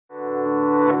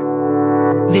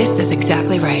This is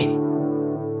exactly right.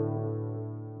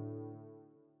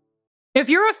 If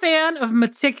you're a fan of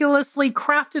meticulously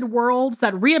crafted worlds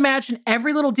that reimagine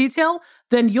every little detail,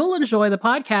 then you'll enjoy the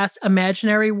podcast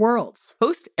Imaginary Worlds.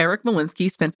 Host Eric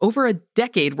Malinsky spent over a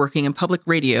decade working in public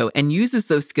radio and uses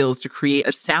those skills to create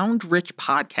a sound-rich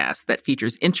podcast that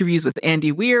features interviews with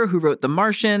Andy Weir, who wrote The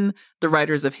Martian, the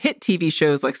writers of hit TV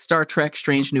shows like Star Trek: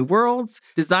 Strange New Worlds,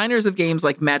 designers of games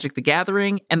like Magic the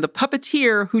Gathering, and the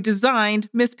puppeteer who designed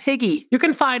Miss Piggy. You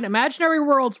can find Imaginary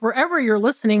Worlds wherever you're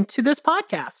listening to this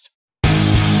podcast.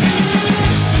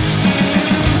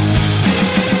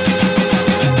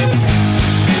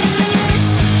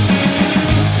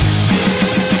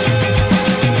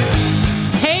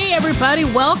 Everybody,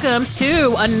 welcome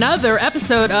to another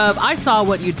episode of I Saw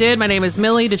What You Did. My name is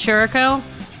Millie DeCherico.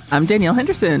 I'm Danielle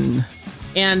Henderson.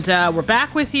 And we're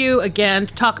back with you again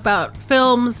to talk about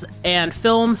films and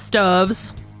film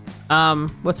stubs.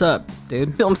 What's up,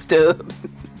 dude? Film stubs.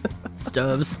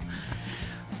 Stubs.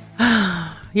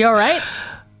 You all right?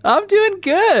 I'm doing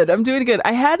good.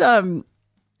 I had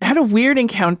a weird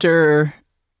encounter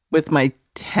with my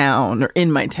town, or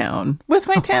in my town. With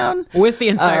my town? With the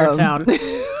entire town.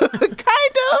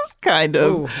 kind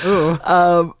of.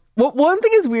 Ooh. One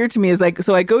thing is weird to me is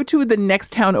so I go to the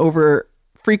next town over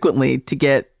frequently to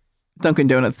get Dunkin'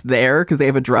 Donuts there because they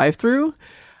have a drive-through.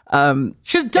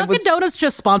 Should Dunkin' Donuts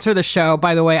just sponsor the show,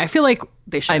 by the way? I feel like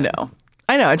they should. I know.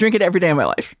 I drink it every day of my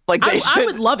life. I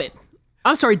would love it.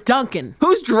 I'm sorry, Dunkin'.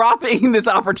 Who's dropping this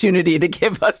opportunity to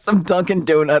give us some Dunkin'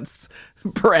 Donuts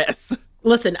press?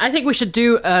 Listen, I think we should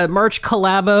do a merch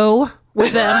collabo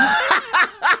with them.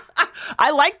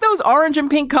 I like those orange and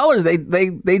pink colors.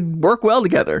 They work well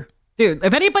together. Dude,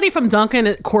 if anybody from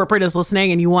Dunkin' Corporate is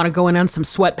listening and you want to go in on some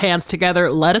sweatpants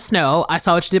together, let us know. I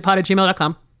saw what you did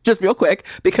pod@gmail.com. Just real quick,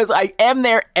 because I am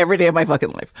there every day of my fucking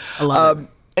life. I love it.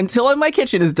 Until my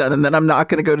kitchen is done, and then I'm not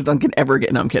going to go to Dunkin' ever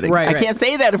again. No, I'm kidding. Right. I can't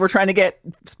say that if we're trying to get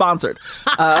sponsored.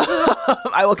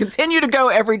 I will continue to go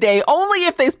every day, only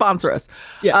if they sponsor us.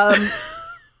 Yeah.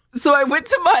 So I went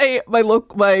to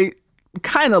my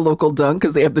kind of local Dunk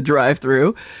because they have the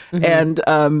drive-through. Mm-hmm.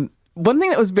 And one thing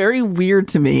that was very weird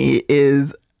to me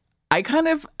is I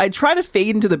try to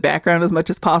fade into the background as much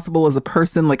as possible as a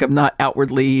person. Like, I'm not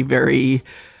outwardly very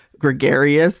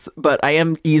gregarious, but I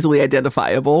am easily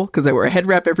identifiable because I wear a head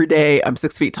wrap every day. I'm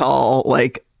 6 feet tall.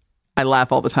 Like, I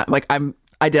laugh all the time. Like, I'm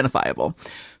identifiable.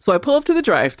 So I pull up to the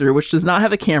drive-through, which does not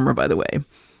have a camera, by the way.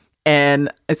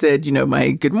 And I said,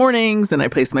 my good mornings, and I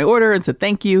placed my order and said,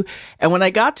 thank you. And when I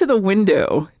got to the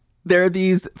window, there are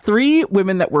these 3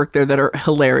 women that work there that are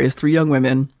hilarious, 3 young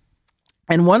women.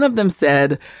 And one of them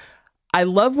said, I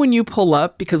love when you pull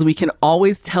up because we can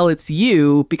always tell it's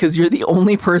you because you're the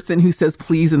only person who says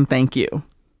please and thank you.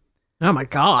 Oh my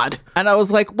God. And I was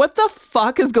like, what the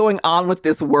fuck is going on with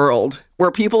this world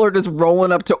where people are just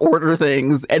rolling up to order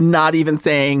things and not even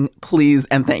saying please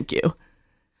and thank you?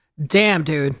 Damn,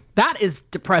 dude. That is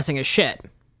depressing as shit.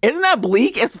 Isn't that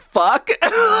bleak as fuck?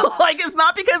 Like, it's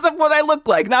not because of what I look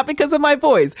like, not because of my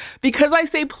voice, because I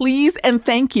say please and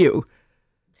thank you.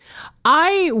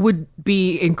 I would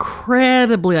be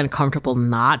incredibly uncomfortable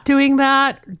not doing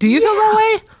that. Do you feel that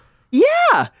way?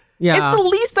 Yeah. Yeah. It's the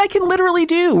least I can literally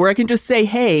do, where I can just say,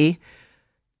 hey,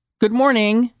 good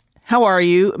morning. How are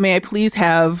you? May I please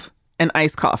have an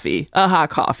iced coffee, a hot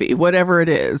coffee, whatever it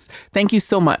is. Thank you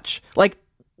so much. Like,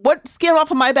 what skin off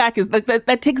of my back is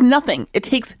that takes nothing. It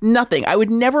takes nothing. I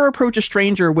would never approach a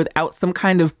stranger without some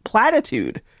kind of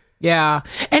platitude. Yeah.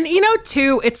 And,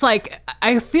 too, it's like,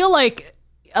 I feel like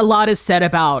a lot is said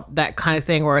about that kind of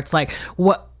thing where it's like,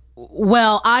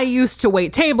 well, I used to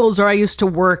wait tables, or I used to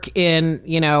work in,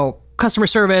 customer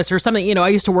service or something. I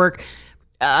used to work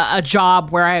a job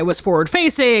where I was forward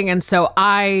facing. And so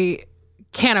I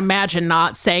can't imagine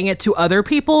not saying it to other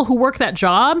people who work that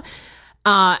job.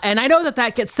 And I know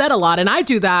that gets said a lot, and I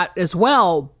do that as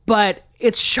well, but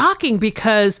it's shocking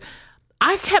because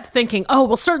I kept thinking, oh,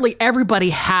 well, certainly everybody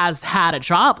has had a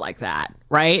job like that,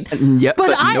 right? Yep,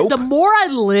 but nope. The more I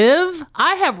live,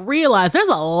 I have realized there's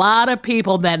a lot of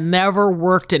people that never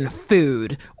worked in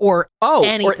food or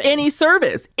anything. Or any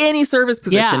service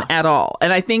position at all.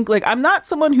 And I think, I'm not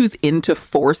someone who's into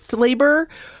forced labor,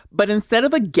 but instead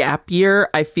of a gap year,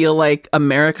 I feel like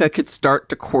America could start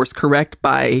to course correct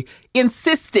by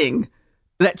insisting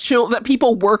that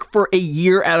people work for a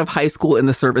year out of high school in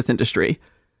the service industry.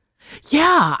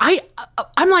 Yeah,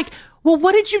 I'm like, well,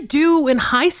 what did you do in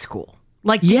high school?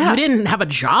 You didn't have a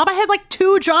job? I had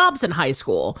 2 jobs in high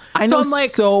school. I know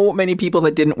so many people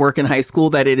that didn't work in high school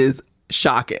that it is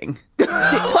shocking.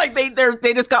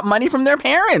 They just got money from their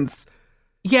parents.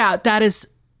 Yeah, that is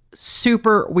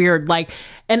super weird. Like,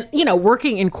 and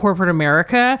working in corporate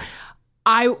America,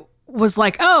 I was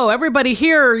like, oh, everybody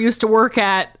here used to work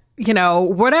at,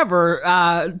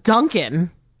 whatever, Dunkin',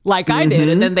 like I did.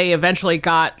 And then they eventually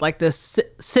got like this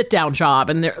sit down job.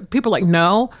 And people are like,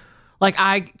 no, like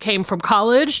I came from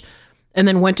college and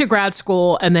then went to grad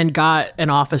school and then got an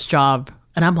office job.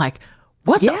 And I'm like,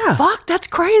 what the fuck? That's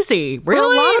crazy. Really?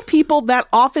 For a lot of people, that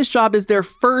office job is their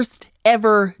first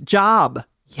ever job.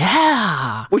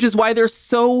 Yeah. Which is why they're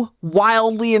so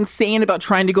wildly insane about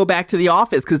trying to go back to the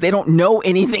office, because they don't know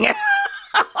anything else.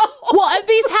 Well, and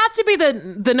these have to be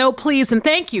the no please and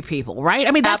thank you people, right?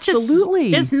 I mean, that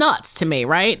Absolutely. just is nuts to me,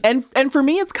 right? And for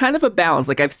me, it's kind of a balance.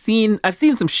 Like I've seen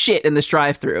some shit in this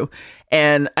drive-through,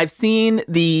 and I've seen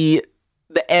the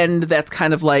end that's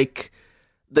kind of like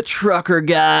the trucker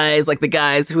guys, like the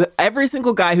guys who, every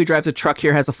single guy who drives a truck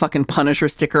here has a fucking Punisher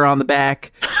sticker on the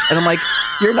back. And I'm like,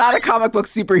 you're not a comic book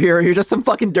superhero. You're just some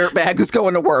fucking dirtbag who's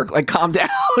going to work. Like, calm down.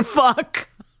 Fuck.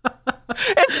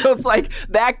 And so it's like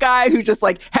that guy who just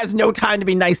like has no time to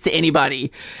be nice to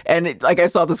anybody. And like I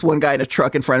saw this one guy in a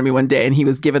truck in front of me one day, and he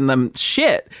was giving them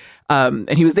shit. And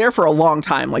he was there for a long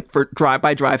time, like for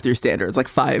drive-through standards, like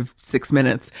 5-6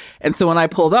 minutes. And so when I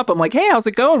pulled up, I'm like, hey, how's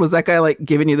it going? Was that guy like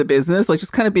giving you the business? Like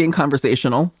just kind of being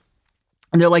conversational.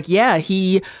 And they're like, yeah,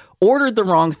 he ordered the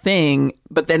wrong thing,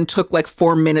 but then took like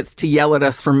 4 minutes to yell at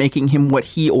us for making him what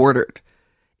he ordered.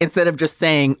 Instead of just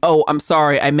saying, oh, I'm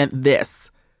sorry, I meant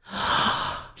this.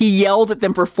 He yelled at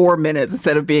them for 4 minutes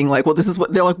instead of being like, well, this is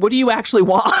what they're like. What do you actually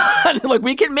want? Like,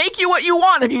 we can make you what you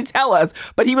want if you tell us.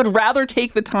 But he would rather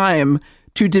take the time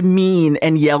to demean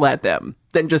and yell at them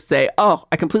than just say, oh,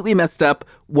 I completely messed up.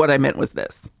 What I meant was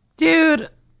this. Dude,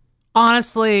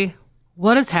 honestly,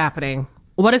 what is happening?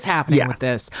 What is happening with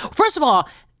this? First of all,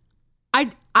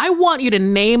 I want you to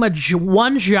name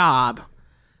one job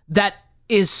that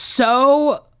is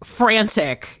so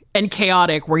frantic and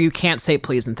chaotic where you can't say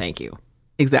please and thank you.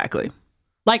 Exactly.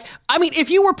 Like, I mean, if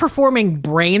you were performing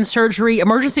brain surgery,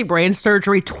 emergency brain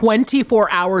surgery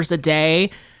 24 hours a day,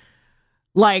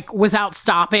 like without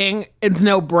stopping and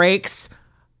no breaks,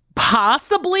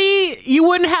 possibly you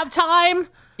wouldn't have time.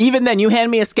 Even then, you hand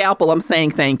me a scalpel, I'm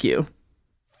saying thank you.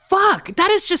 Fuck,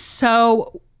 that is just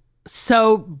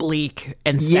so bleak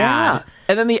and sad. Yeah.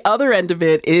 And then the other end of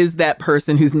it is that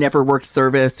person who's never worked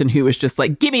service and who is just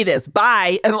like, give me this,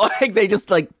 bye. And like, they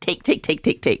just like take.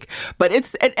 But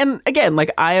it's, and again,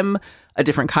 like I am a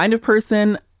different kind of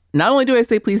person. Not only do I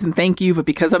say please and thank you, but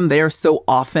because I'm there so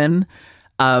often,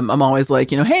 I'm always like,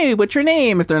 hey, what's your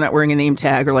name? If they're not wearing a name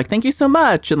tag, or like, thank you so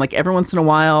much. And like every once in a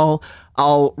while,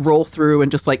 I'll roll through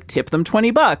and just like tip them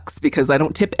 $20 because I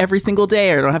don't tip every single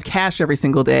day, or I don't have cash every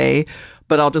single day,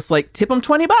 but I'll just like tip them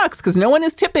 $20 because no one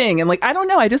is tipping. And like, I don't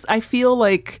know. I feel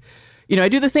like, I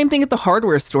do the same thing at the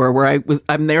hardware store where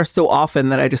I'm there so often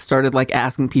that I just started like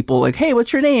asking people like, hey,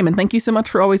 what's your name? And thank you so much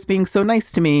for always being so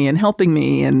nice to me and helping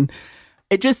me. And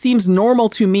it just seems normal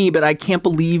to me, but I can't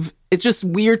believe it's just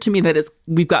weird to me that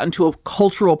we've gotten to a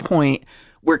cultural point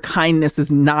where kindness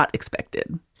is not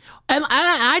expected. And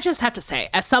I just have to say,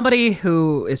 as somebody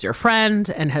who is your friend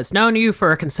and has known you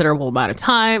for a considerable amount of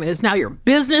time and is now your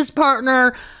business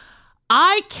partner,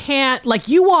 I can't, like,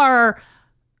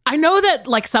 I know that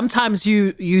like sometimes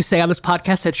you say on this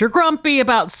podcast that you're grumpy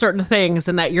about certain things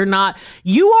and that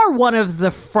you are one of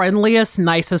the friendliest,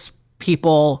 nicest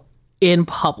people in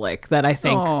public that I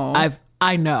think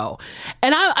I know.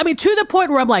 And I mean, to the point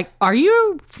where I'm like, are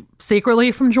you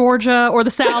secretly from Georgia or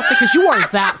the South? Because you are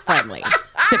that friendly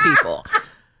to people.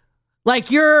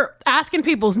 Like, you're asking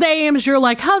people's names. You're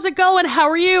like, how's it going? How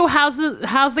are you? How's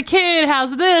the kid?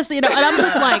 How's this? And I'm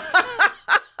just like,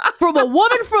 from a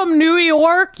woman from New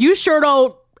York, you sure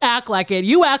don't act like it.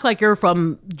 You act like you're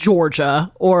from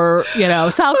Georgia or,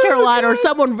 South Carolina or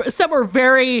somewhere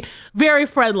very, very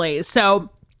friendly.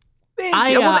 So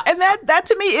and that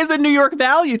to me is a New York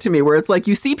value to me, where it's like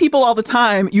you see people all the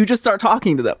time, you just start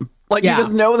talking to them. Like, you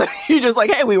just know that you just like,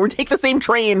 hey, we take the same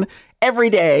train every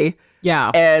day.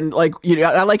 Yeah. And like,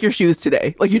 I like your shoes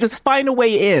today. Like, you just find a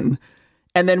way in.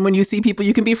 And then when you see people,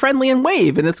 you can be friendly and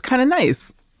wave, and it's kind of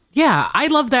nice. Yeah, I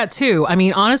love that too. I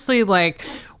mean, honestly, like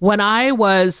when I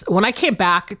came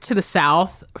back to the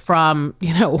South from,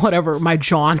 whatever, my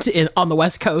jaunt on the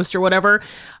West Coast or whatever,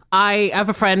 I have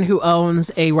a friend who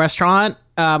owns a restaurant.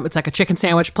 It's like a chicken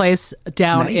sandwich place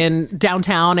down in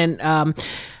downtown. And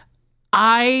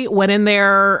I went in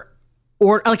there,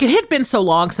 or like, it had been so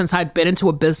long since I'd been into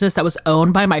a business that was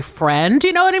owned by my friend. Do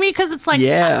you know what I mean? Because it's like,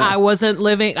 I wasn't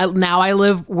living, now I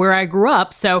live where I grew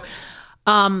up. So,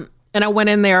 and I went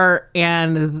in there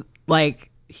and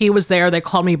like, he was there. They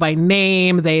called me by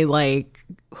name. They like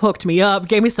hooked me up,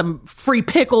 gave me some free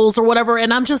pickles or whatever.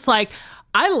 And I'm just like,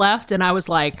 I left and I was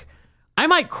like, I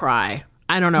might cry.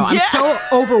 I don't know. I'm so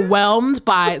overwhelmed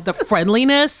by the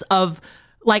friendliness of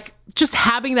like just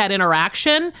having that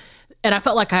interaction. And I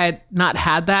felt like I had not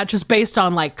had that just based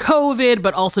on like COVID,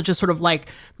 but also just sort of like,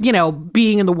 you know,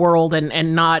 being in the world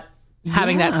and not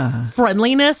having that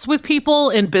friendliness with people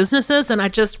in businesses. And I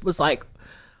just was like,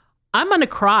 I'm going to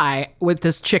cry with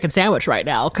this chicken sandwich right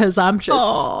now because I'm just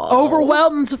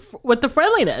overwhelmed with the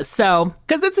friendliness. So,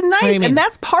 because it's nice. And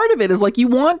that's part of it is like you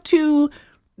want to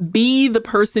be the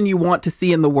person you want to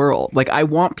see in the world. Like I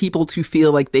want people to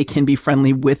feel like they can be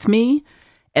friendly with me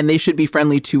and they should be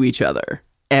friendly to each other.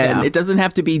 And it doesn't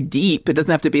have to be deep. It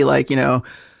doesn't have to be like, you know,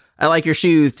 I like your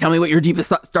shoes. Tell me what your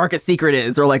deepest, darkest secret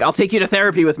is. Or like, I'll take you to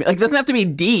therapy with me. Like, it doesn't have to be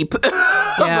deep. But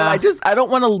I don't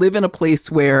want to live in a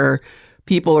place where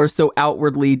people are so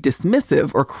outwardly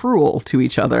dismissive or cruel to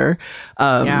each other.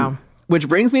 Which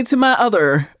brings me to my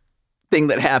other thing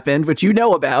that happened, which you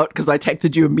know about because I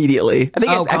texted you immediately. I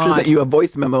think I actually sent you a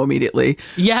voice memo immediately.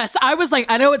 Yes, I was like,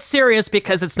 I know it's serious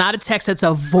because it's not a text, it's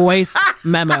a voice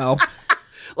memo.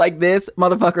 Like this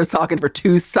motherfucker's talking for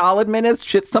 2 solid minutes.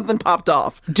 Shit, something popped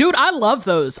off. Dude, I love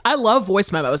those. I love voice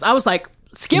memos. I was like,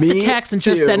 skip the text and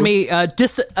just send me a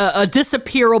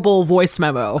disappearable voice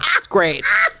memo. It's great.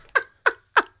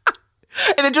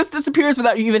 And it just disappears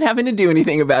without you even having to do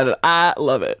anything about it. I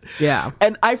love it. Yeah.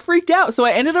 And I freaked out. So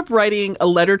I ended up writing a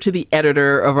letter to the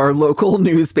editor of our local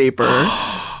newspaper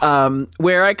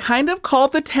where I kind of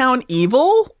called the town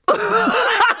evil.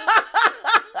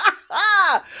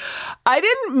 I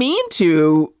didn't mean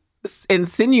to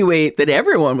insinuate that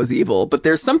everyone was evil, but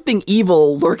there's something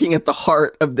evil lurking at the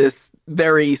heart of this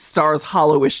very Stars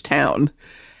Hollow-ish town.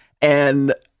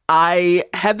 And I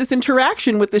had this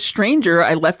interaction with this stranger.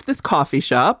 I left this coffee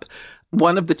shop,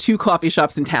 one of the 2 coffee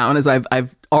shops in town, as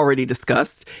I've already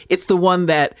discussed. It's the one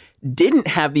that didn't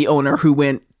have the owner who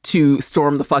went to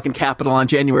storm the fucking Capitol on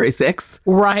January 6th.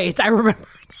 Right. I remember.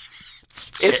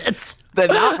 It's the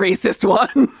not racist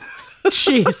one.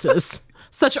 Jesus.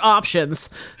 Such options.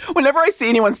 Whenever I see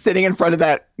anyone sitting in front of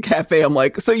that cafe, I'm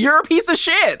like, so you're a piece of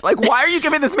shit. Like, why are you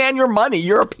giving this man your money?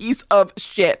 You're a piece of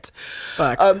shit.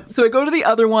 Fuck. So I go to the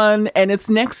other one and it's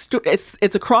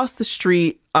it's across the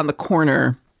street on the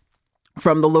corner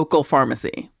from the local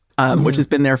pharmacy, which has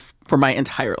been there for my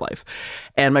entire life.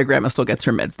 And my grandma still gets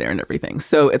her meds there and everything.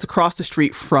 So it's across the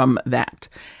street from that.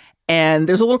 And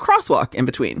there's a little crosswalk in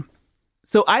between.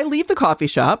 So I leave the coffee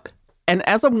shop. And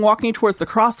as I'm walking towards the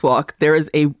crosswalk, there is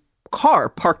a car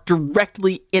parked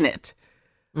directly in it.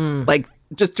 Like,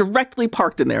 just directly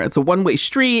parked in there. It's a one-way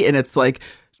street, and it's like,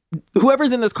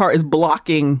 whoever's in this car is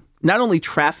blocking not only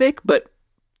traffic, but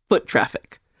foot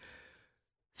traffic.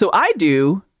 So I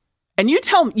do, and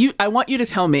I want you to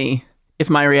tell me if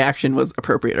my reaction was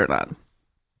appropriate or not.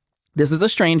 This is a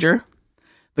stranger.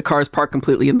 The car is parked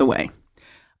completely in the way.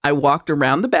 I walked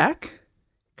around the back,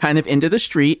 kind of into the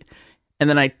street, and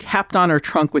then I tapped on her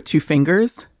trunk with 2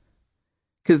 fingers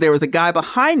because there was a guy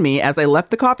behind me. As I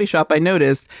left the coffee shop, I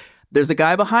noticed there's a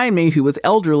guy behind me who was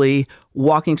elderly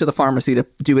walking to the pharmacy to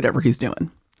do whatever he's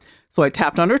doing. So I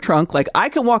tapped on her trunk like, I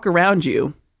can walk around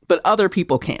you, but other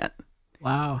people can't.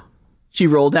 Wow. She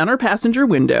rolled down her passenger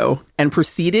window and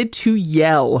proceeded to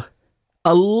yell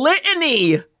a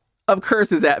litany of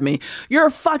curses at me. You're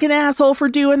a fucking asshole for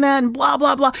doing that and blah,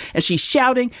 blah, blah. And she's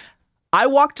shouting. I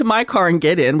walk to my car and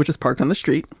get in, which is parked on the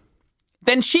street.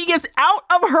 Then she gets out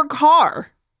of her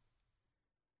car,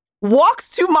 walks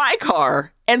to my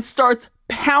car, and starts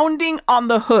pounding on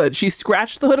the hood. She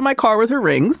scratched the hood of my car with her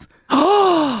rings.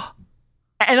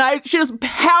 And she was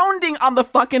pounding on the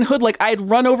fucking hood like I had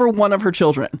run over one of her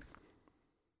children.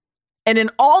 And in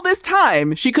all this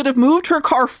time, she could have moved her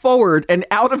car forward and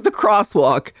out of the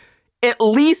crosswalk at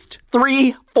least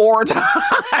 3-4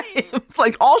 times.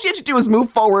 Like, all she had to do was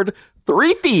move forward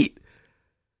 3 feet.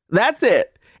 That's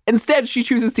it. Instead, she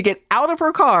chooses to get out of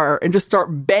her car and just start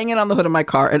banging on the hood of my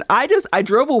car. And I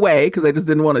drove away because I just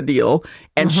didn't want to deal.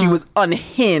 And she was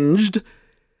unhinged.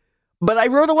 But I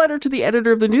wrote a letter to the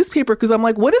editor of the newspaper because I'm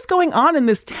like, what is going on in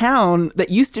this town that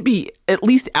used to be at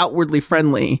least outwardly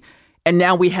friendly? And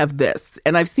now we have this.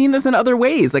 And I've seen this in other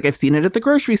ways. Like, I've seen it at the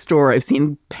grocery store. I've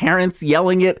seen parents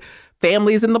yelling at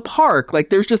families in the park. Like,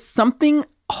 there's just something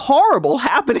horrible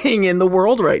happening in the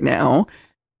world right now.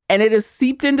 And it has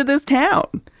seeped into this town.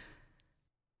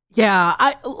 Yeah,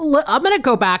 I'm going to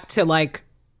go back to like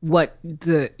what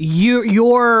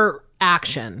your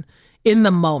action in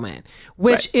the moment,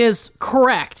 which is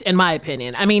correct in my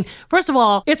opinion. I mean, first of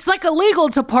all, it's like illegal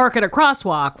to park at a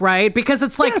crosswalk, right? Because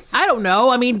it's like, I don't know.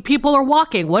 I mean, people are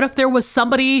walking. What if there was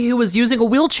somebody who was using a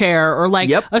wheelchair or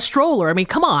like a stroller? I mean,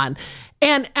 come on.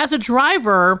 And as a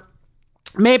driver,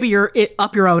 maybe you're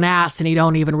up your own ass and you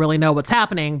don't even really know what's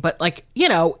happening. But like, you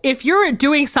know, if you're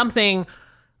doing something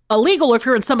illegal, if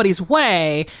you're in somebody's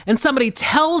way and somebody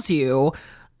tells you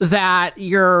that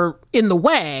you're in the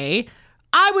way,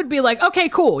 I would be like, okay,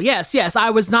 cool. Yes, I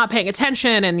was not paying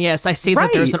attention. And yes, I see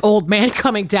that there's an old man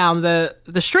coming down the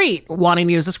street wanting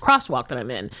to use this crosswalk that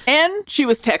I'm in. And she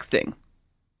was texting.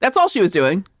 That's all she was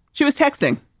doing. She was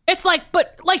texting. It's like,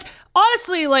 but like,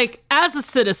 honestly, like as a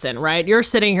citizen, right? You're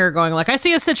sitting here going like, I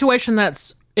see a situation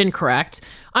that's incorrect.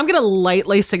 I'm going to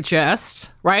lightly suggest,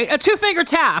 right? A 2-finger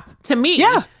tap to me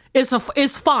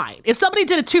is fine. If somebody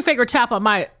did a 2-finger tap on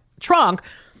my trunk,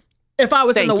 if I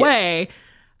was in the way,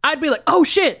 I'd be like, oh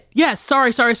shit. Yes. Sorry.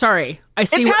 I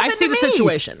see the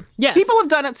situation. Yes. People have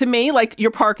done it to me. Like you're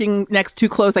parking next too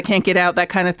close. I can't get out, that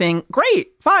kind of thing.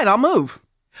 Great. Fine. I'll move.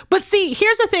 But see,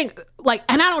 here's the thing. Like,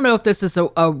 and I don't know if this is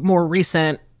a more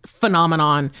recent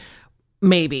phenomenon,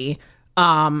 maybe.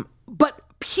 But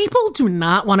people do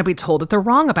not want to be told that they're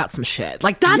wrong about some shit.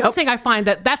 Like that's the thing I find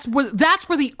that's where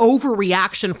the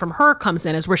overreaction from her comes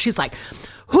in, is where she's like,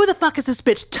 who the fuck is this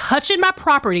bitch touching my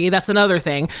property? That's another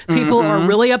thing. People are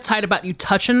really uptight about you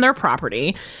touching their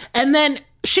property. And then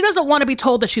she doesn't want to be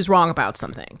told that she's wrong about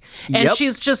something. And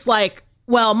she's just like,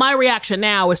 well, my reaction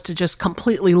now is to just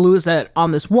completely lose it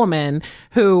on this woman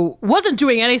who wasn't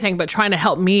doing anything but trying to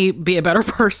help me be a better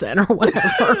person or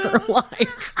whatever. Like,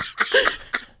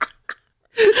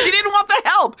 she didn't want the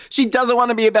help. She doesn't want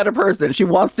to be a better person. She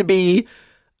wants to be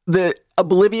the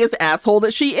oblivious asshole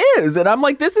that she is. And I'm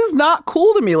like, this is not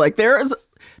cool to me. Like there is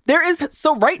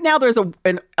so right now there's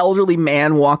an elderly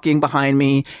man walking behind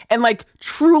me and like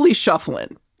truly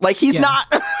shuffling. Like he's not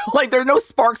like there are no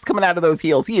sparks coming out of those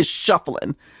heels. He is shuffling.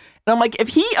 And I'm like, if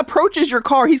he approaches your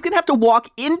car, he's going to have to walk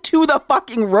into the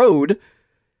fucking road.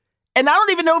 And I don't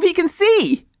even know if he can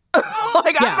see.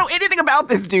 I don't know anything about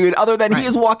this dude other than he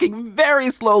is walking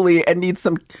very slowly and needs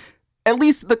at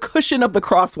least the cushion of the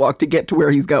crosswalk to get to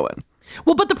where he's going.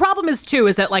 Well, but the problem is too,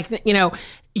 is that like, you know,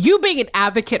 you being an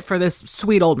advocate for this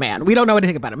sweet old man, we don't know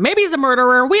anything about him. Maybe he's a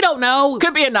murderer. We don't know.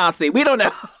 Could be a Nazi. We don't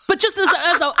know. But just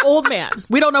as an old man,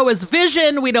 we don't know his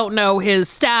vision. We don't know his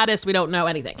status. We don't know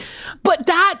anything. But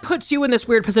that puts you in this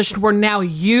weird position where now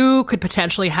you could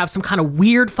potentially have some kind of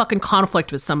weird fucking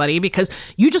conflict with somebody because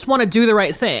you just want to do the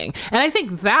right thing. And I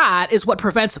think that is what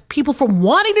prevents people from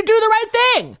wanting to do the right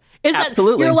thing. Is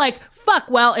Absolutely. That you're like,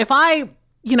 fuck, well, if I,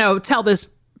 you know, tell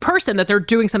this person that they're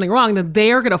doing something wrong, then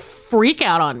they're going to freak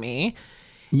out on me.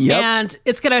 And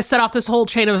it's going to set off this whole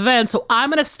chain of events. So I'm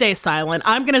going to stay silent.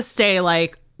 I'm going to stay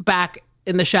like back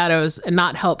in the shadows and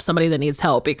not help somebody that needs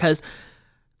help, because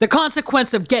the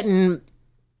consequence of getting,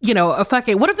 you know,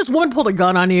 what if this woman pulled a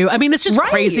gun on you? I mean, it's just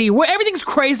crazy. Everything's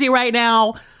crazy right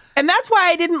now. And that's why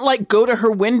I didn't like go to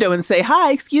her window and say,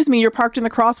 hi, excuse me, you're parked in the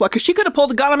crosswalk. Because she could have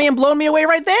pulled a gun on me and blown me away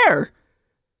right there.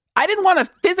 I didn't want to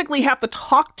physically have to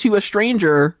talk to a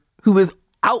stranger who was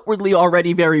outwardly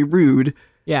already very rude.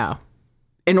 Yeah.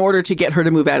 In order to get her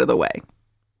to move out of the way.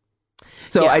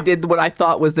 So I did what I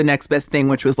thought was the next best thing,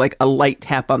 which was like a light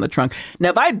tap on the trunk. Now,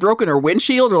 if I had broken her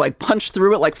windshield or like punched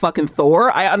through it like fucking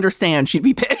Thor, I understand she'd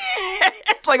be pissed.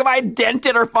 It's like if I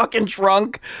dented her fucking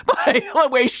trunk by the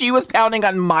way she was pounding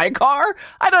on my car,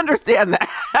 I'd understand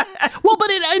that. Well,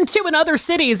 but in other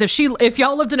cities, if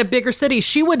y'all lived in a bigger city,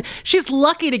 she's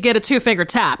lucky to get a 2-finger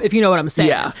tap, if you know what I'm saying.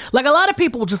 Yeah. Like a lot of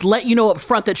people will just let you know up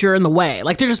front that you're in the way.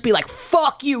 Like they'll just be like,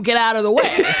 fuck you, get out of the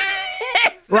way.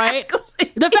 Exactly. Right?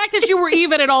 The fact that you were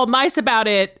even at all nice about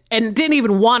it and didn't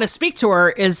even want to speak to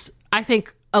her is, I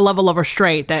think, a level of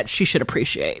restraint that she should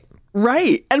appreciate.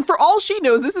 Right. And for all she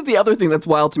knows, this is the other thing that's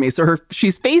wild to me. So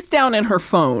she's face down in her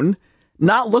phone,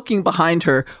 not looking behind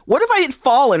her. What if I had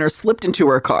fallen or slipped into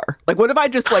her car? Like, what if I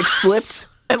just like slipped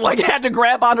and like had to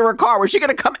grab onto her car? Was she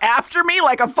going to come after me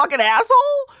like a fucking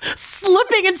asshole?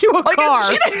 Slipping into a car.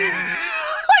 She didn't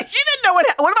know what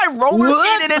if I roller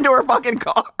skated into her fucking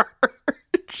car?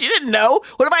 She didn't know.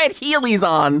 What if I had Heelys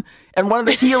on and one of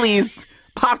the Heelys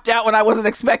popped out when I wasn't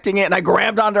expecting it and I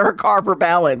grabbed onto her car for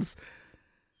balance?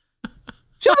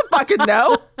 She doesn't fucking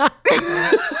know. But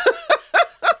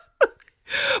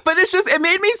it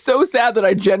made me so sad that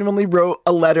I genuinely wrote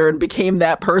a letter and became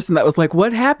that person that was like,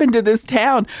 what happened to this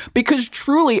town? Because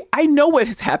truly, I know what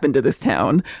has happened to this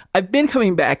town. I've been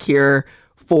coming back here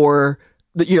for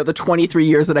the 23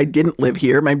 years that I didn't live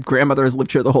here. My grandmother has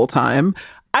lived here the whole time.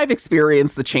 I've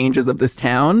experienced the changes of this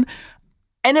town.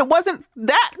 And it wasn't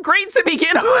that great to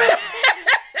begin with.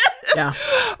 Yeah.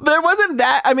 There wasn't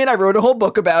that. I mean, I wrote a whole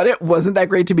book about it. Wasn't that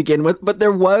great to begin with. But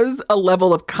there was a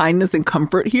level of kindness and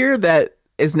comfort here that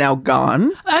is now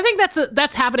gone. I think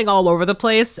that's happening all over the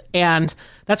place. And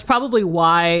that's probably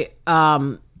why,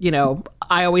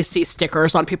 I always see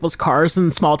stickers on people's cars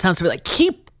in small towns to be like,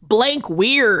 keep blank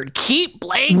weird, keep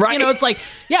blank. Right. It's like,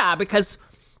 yeah, because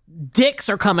dicks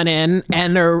are coming in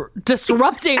and they're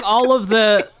disrupting all of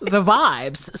the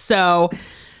vibes. So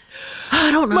I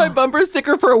don't know. My bumper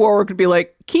sticker for Warwick would be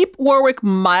like, keep Warwick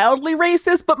mildly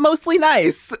racist, but mostly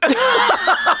nice.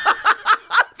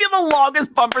 I feel the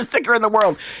longest bumper sticker in the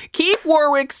world. Keep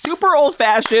Warwick super old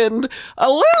fashioned, a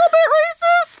little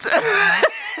bit racist,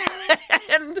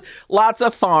 and lots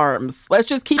of farms. Let's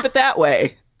just keep it that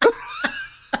way.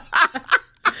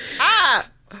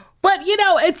 But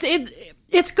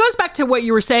it goes back to what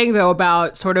you were saying though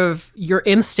about sort of your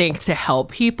instinct to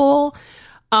help people.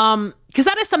 Because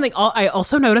that is something I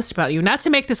also noticed about you. Not to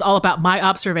make this all about my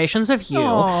observations of you,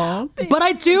 but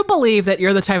I do believe that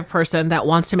you're the type of person that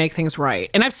wants to make things right.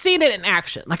 And I've seen it in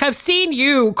action. Like I've seen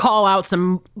you call out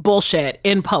some bullshit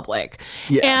in public.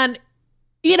 Yeah. And,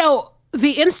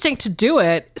 the instinct to do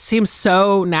it seems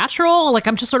so natural. Like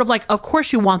I'm just sort of like, of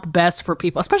course you want the best for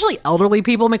people, especially elderly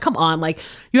people. I mean, come on. Like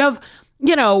you have,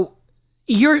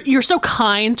 you're so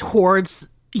kind towards,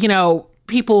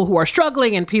 people who are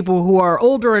struggling and people who are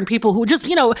older and people who just,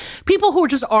 people who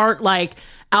just aren't like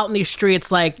out in these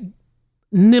streets, like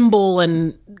nimble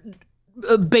and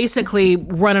basically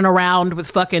running around with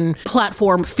fucking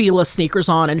platform Fila sneakers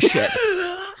on and shit.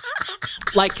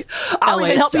 Like I'll LA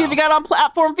even help you if you got on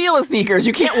platform Fila sneakers.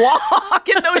 You can't walk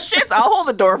in those shits. I'll hold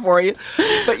the door for you.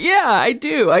 But yeah, I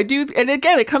do. And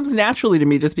again, it comes naturally to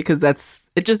me just because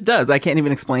it just does. I can't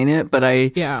even explain it, but I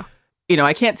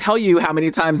can't tell you how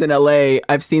many times in LA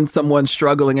I've seen someone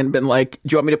struggling and been like,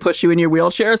 do you want me to push you in your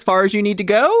wheelchair as far as you need to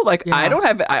go? Like,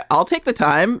 I'll take the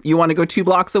time. You want to go 2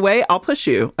 blocks away? I'll push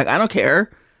you. Like, I don't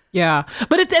care. Yeah.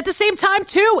 But at the same time,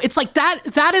 too, it's like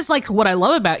that is like what I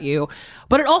love about you.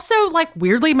 But it also like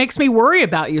weirdly makes me worry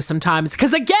about you sometimes.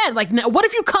 Because again, like, what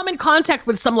if you come in contact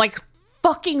with some like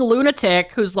fucking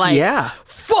lunatic who's like,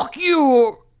 fuck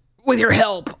you with your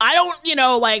help. I don't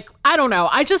know.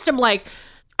 I just am like,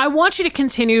 I want you to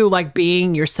continue like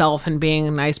being yourself and being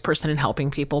a nice person and helping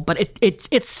people. But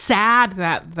it's sad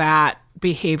that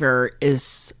behavior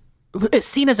is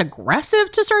seen as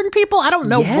aggressive to certain people. I don't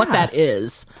know what that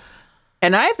is.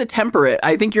 And I have to temper it.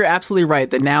 I think you're absolutely right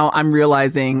that now I'm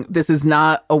realizing this is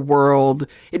not a world.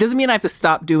 It doesn't mean I have to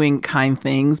stop doing kind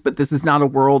things, but this is not a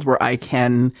world where I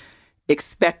can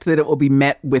expect that it will be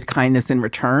met with kindness in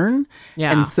return.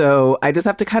 Yeah. And so I just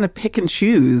have to kind of pick and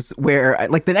choose where,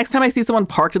 like the next time I see someone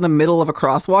parked in the middle of a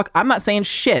crosswalk, I'm not saying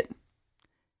shit.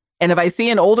 And if I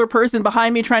see an older person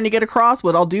behind me trying to get across,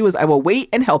 what I'll do is I will wait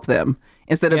and help them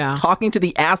instead of talking to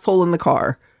the asshole in the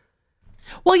car.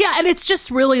 Well, yeah, and it's just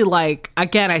really like,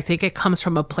 again, I think it comes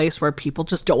from a place where people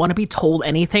just don't want to be told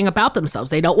anything about themselves.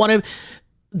 They don't want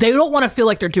to feel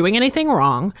like they're doing anything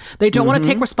wrong. They don't want to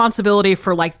take responsibility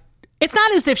for like, it's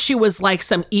not as if she was like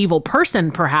some evil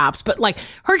person perhaps, but like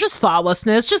her just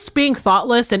thoughtlessness, just being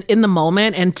thoughtless and in the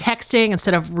moment and texting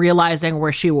instead of realizing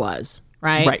where she was,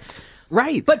 right?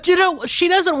 Right. But she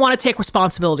doesn't want to take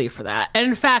responsibility for that. And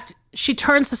in fact, she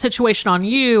turns the situation on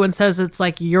you and says it's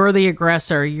like you're the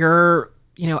aggressor, you're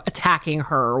attacking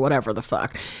her or whatever the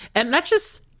fuck. And that's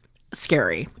just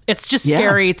scary. It's just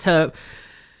scary to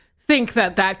think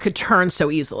that could turn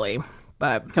so easily.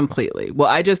 But completely. Well,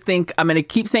 I just think I'm going to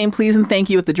keep saying please and thank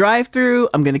you at the drive-thru.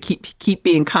 I'm going to keep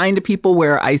being kind to people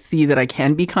where I see that I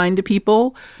can be kind to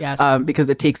people. Yes. Because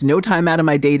it takes no time out of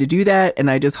my day to do that.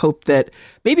 And I just hope that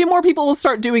maybe more people will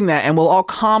start doing that and we'll all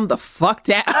calm the fuck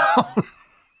down.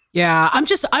 Yeah,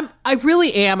 I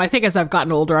really am. I think as I've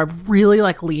gotten older, I've really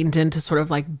like leaned into sort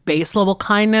of like base level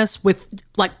kindness with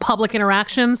like public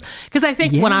interactions. Because I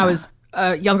think when I was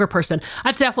a younger person,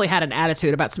 I definitely had an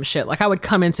attitude about some shit. Like I would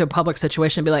come into a public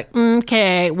situation and be like,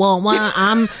 okay, well,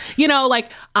 I'm,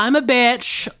 like I'm a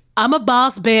bitch. I'm a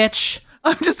boss bitch.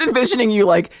 I'm just envisioning you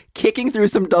like kicking through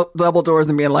some double doors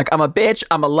and being like, I'm a bitch,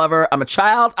 I'm a lover, I'm a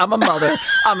child, I'm a mother,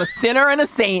 I'm a sinner and a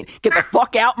saint. Get the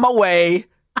fuck out my way.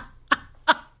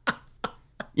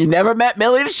 You never met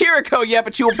Millie the Chirico yet,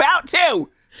 but you about to.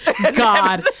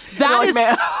 God, that is.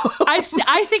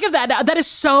 I think of that now. That is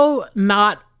so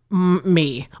not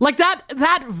me. Like that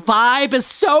vibe is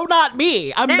so not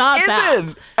me. I'm not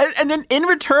that. And then in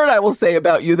return, I will say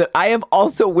about you that I have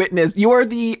also witnessed you are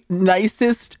the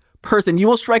nicest person. You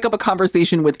will strike up a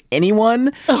conversation with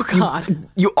anyone. Oh, God.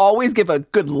 You always give a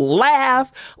good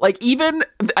laugh. Like, even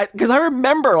because I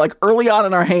remember, like, early on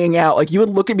in our hanging out, like, you would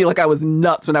look at me like I was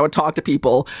nuts when I would talk to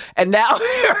people. And now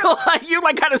you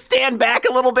kind of stand back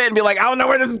a little bit and be like, I don't know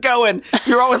where this is going.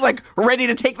 You're always like ready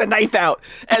to take the knife out.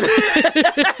 And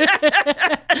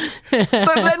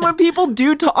but then when people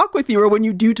do talk with you, or when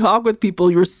you do talk with people,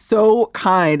 you're so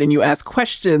kind and you ask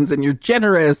questions and you're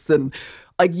generous, and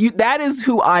like, that is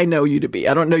who I know you to be.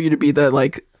 I don't know you to be the,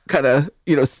 like, kind of,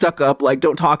 stuck up, like,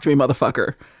 don't talk to me,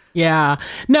 motherfucker. Yeah.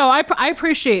 No, I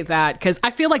appreciate that, because I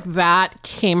feel like that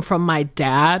came from my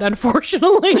dad,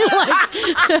 unfortunately.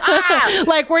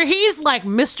 Like where he's like,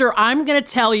 Mister, I'm going to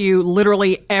tell you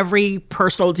literally every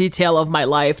personal detail of my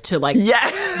life to, like,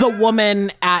 the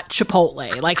woman at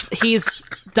Chipotle. Like, he's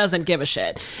doesn't give a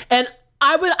shit. And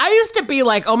I used to be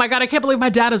like, oh my God, I can't believe my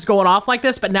dad is going off like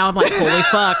this. But now I'm like, holy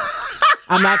fuck.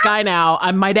 I'm that guy now.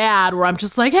 I'm my dad, where I'm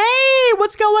just like, hey,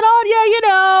 what's going on?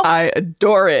 Yeah, I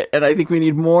adore it. And I think we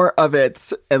need more of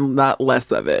it and not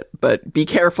less of it. But be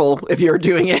careful if you're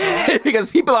doing it, because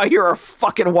people out here are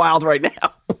fucking wild right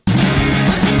now.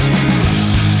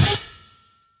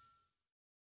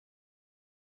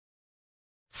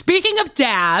 Speaking of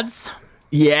dads.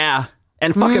 Yeah.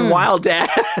 And fucking wild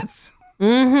dads.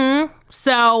 Mm-hmm.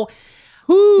 So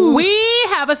we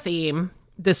have a theme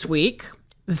this week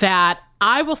that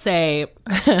I will say,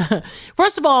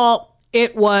 first of all,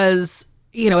 it was,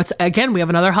 it's, again, we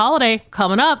have another holiday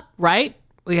coming up, right?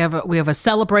 We have a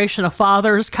celebration of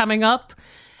fathers coming up,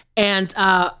 and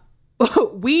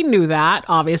we knew that,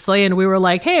 obviously, and we were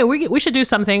like, hey, we should do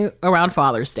something around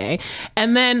Father's Day.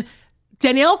 And then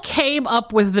Danielle came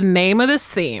up with the name of this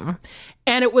theme,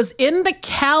 and it was in the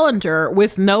calendar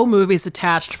with no movies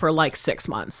attached for like 6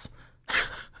 months.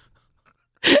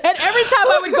 And every time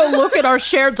I would go look at our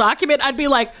shared document, I'd be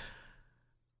like,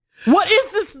 what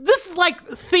is this? This is like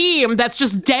theme that's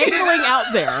just dangling out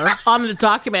there on the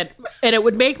document. And it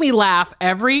would make me laugh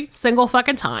every single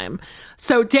fucking time.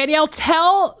 So Danielle,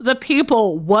 tell the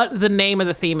people what the name of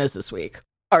the theme is this week.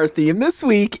 Our theme this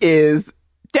week is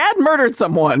Dad Murdered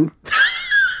Someone.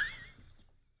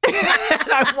 And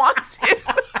I want to.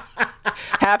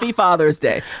 Happy Father's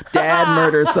Day. Dad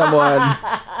murdered someone.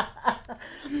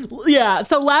 Yeah.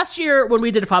 So last year when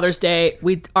we did Father's Day,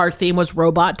 our theme was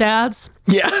robot dads.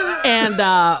 Yeah.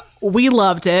 And we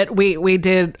loved it. We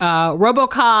did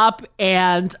RoboCop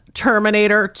and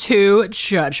Terminator 2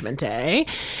 Judgment Day.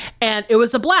 And it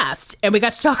was a blast. And we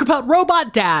got to talk about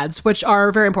robot dads, which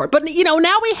are very important. But,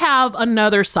 now we have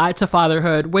another side to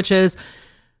fatherhood, which is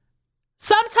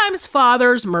sometimes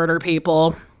fathers murder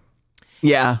people.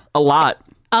 Yeah, a lot.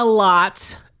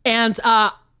 And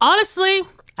honestly,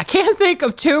 I can't think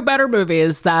of two better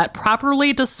movies that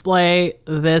properly display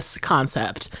this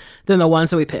concept than the ones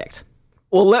that we picked.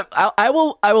 Well, I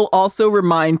will also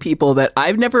remind people that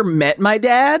I've never met my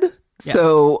dad. Yes.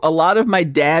 So a lot of my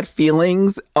dad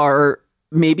feelings are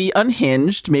maybe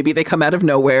unhinged. Maybe they come out of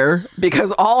nowhere,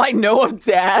 because all I know of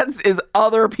dads is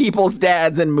other people's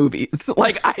dads in movies.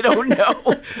 Like, I don't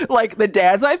know. Like, the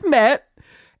dads I've met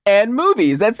and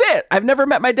movies. That's it. I've never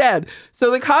met my dad. So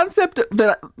the concept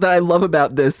that I love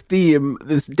about this theme,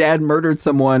 this dad murdered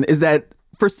someone, is that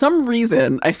for some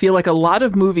reason, I feel like a lot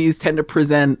of movies tend to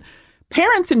present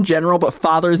parents in general, but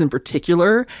fathers in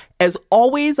particular, as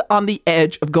always on the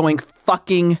edge of going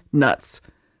fucking nuts.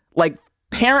 Like,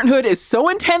 parenthood is so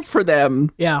intense for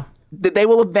them, that they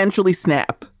will eventually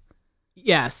snap.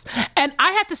 Yes. And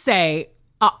I have to say,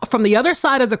 from the other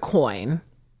side of the coin,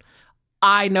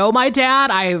 I know my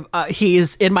dad.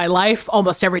 He's in my life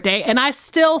almost every day, and I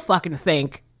still fucking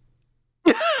think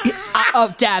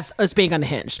of dads as being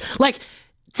unhinged. Like,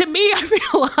 to me, I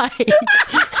feel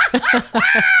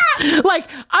like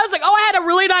I was like, oh, I had a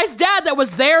really nice dad that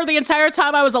was there the entire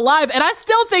time I was alive, and I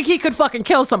still think he could fucking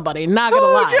kill somebody. Not gonna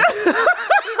lie.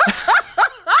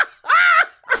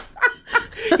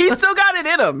 He's still got it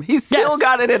in him. He's still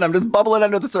got it in him, just bubbling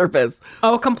under the surface.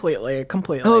 Oh, completely.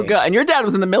 Oh, God. And your dad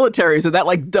was in the military, so that,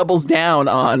 like, doubles down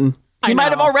on... He might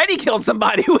have already killed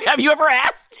somebody. Have you ever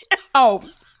asked? Oh,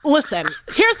 listen.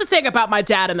 Here's the thing about my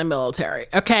dad in the military,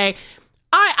 okay?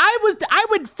 I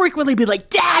would frequently be like,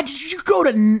 Dad, did you go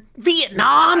to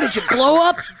Vietnam? Did you blow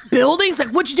up buildings? Like,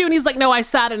 what'd you do? And he's like, no, I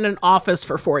sat in an office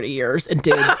for 40 years and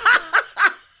did...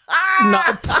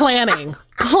 planning.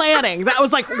 That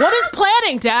was like, what is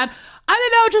planning, Dad? I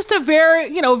don't know, just a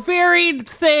varied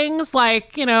things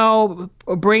like,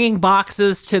 bringing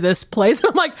boxes to this place.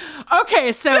 I'm like,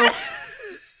 okay, so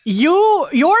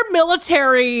your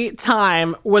military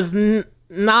time was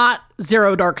not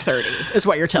 0 Dark 30 is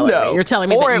what you're telling me. You're telling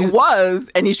me it was,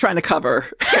 and he's trying to cover.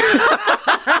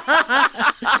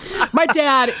 My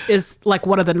dad is like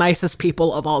one of the nicest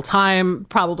people of all time,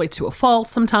 probably to a fault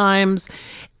sometimes.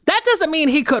 That doesn't mean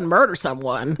he couldn't murder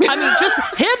someone. I mean,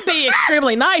 just him being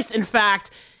extremely nice, in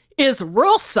fact, is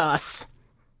real sus.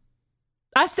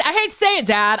 I hate to say it,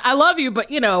 Dad. I love you,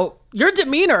 but, your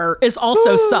demeanor is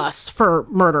also sus for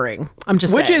murdering. I'm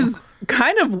just saying. Which is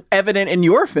kind of evident in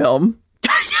your film.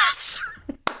 Yes.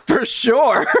 For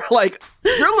sure. Like,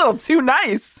 you're a little too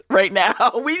nice right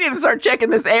now. We need to start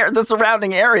checking the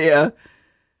surrounding area.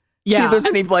 Yeah. See if there's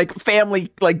any,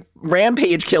 family,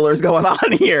 rampage killers going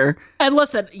on here. And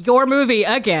listen, your movie,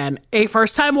 again, a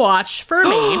first-time watch for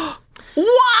me.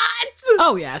 What?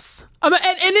 Oh, yes. And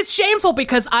it's shameful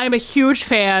because I'm a huge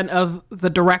fan of the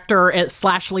director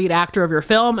 / lead actor of your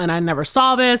film, and I never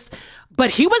saw this.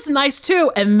 But he was nice,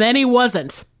 too, and then he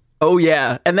wasn't. Oh,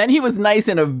 yeah. And then he was nice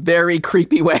in a very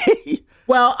creepy way.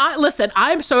 Well, listen,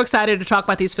 I'm so excited to talk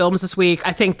about these films this week.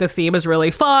 I think the theme is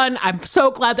really fun. I'm so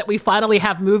glad that we finally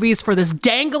have movies for this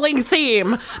dangling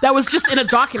theme that was just in a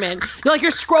document.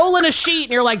 You're scrolling a sheet,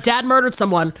 and you're like, Dad murdered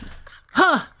someone.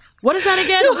 Huh. What is that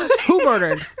again? Who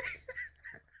murdered?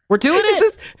 We're doing it.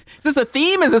 Is this a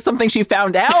theme? Is this something she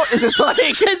found out? Is this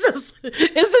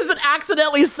is this an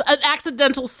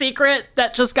accidental secret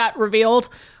that just got revealed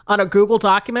on a Google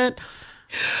document?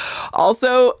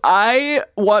 Also, I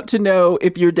want to know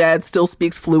if your dad still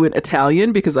speaks fluent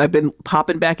Italian, because I've been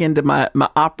popping back into my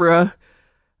opera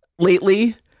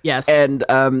lately. Yes. And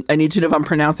I need to know if I'm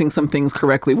pronouncing some things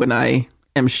correctly when I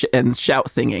am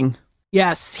shout singing.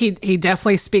 Yes, he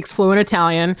definitely speaks fluent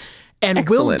Italian and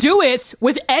Excellent. will do it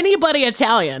with anybody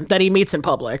Italian that he meets in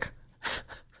public.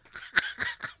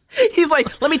 He's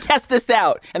like, let me test this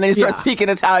out. And then he starts speaking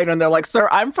Italian, and they're like, sir,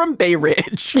 I'm from Bay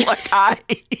Ridge.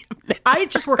 I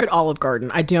just work at Olive Garden.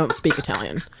 I don't speak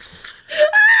Italian.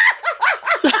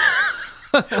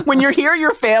 When you're here,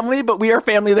 you're family, but we are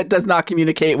family that does not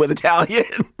communicate with Italian.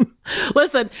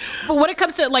 Listen, but when it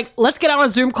comes to, let's get on a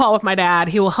Zoom call with my dad.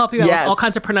 He will help you out with all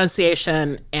kinds of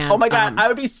pronunciation. And oh my God, I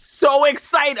would be so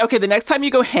excited. Okay, the next time you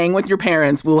go hang with your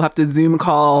parents, we'll have to Zoom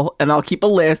call, and I'll keep a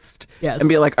list and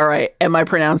be like, all right, am I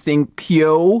pronouncing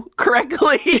Pio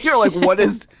correctly? You're like, what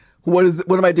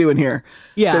am I doing here?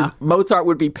 Yeah. Because Mozart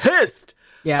would be pissed.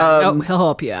 Yeah, he'll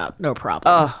help you out. No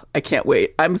problem. I can't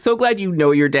wait. I'm so glad you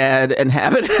know your dad and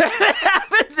have a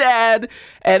dad.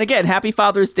 And again, happy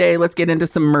Father's Day. Let's get into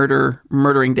some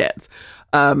murdering dads.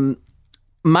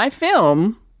 My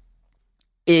film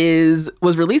was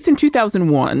released in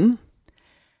 2001.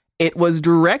 It was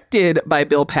directed by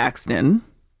Bill Paxton.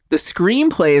 The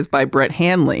screenplay is by Brett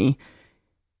Hanley.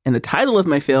 And the title of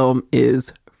my film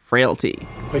is Frailty.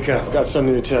 Wake up. I've got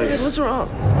something to tell you. What's wrong?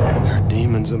 There are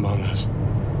demons among us.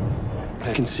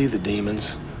 I can see the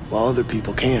demons while other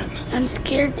people can't. I'm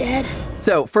scared, Dad.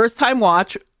 So, first time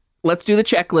watch. Let's do the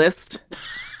checklist.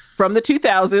 From the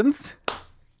 2000s.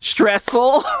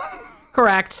 Stressful.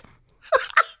 Correct.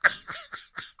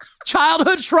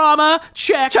 Childhood trauma.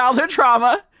 Check. Childhood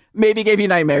trauma. Maybe gave you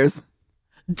nightmares.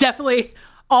 Definitely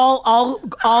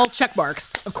all check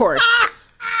marks, of course.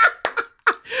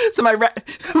 So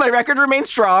my record remains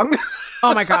strong.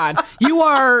 Oh my God. You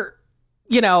are,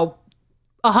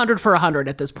 100 for 100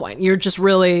 at this point.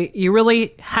 You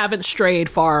really haven't strayed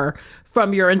far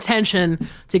from your intention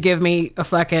to give me a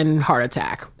fucking heart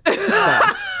attack. So.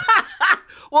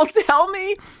 Well, tell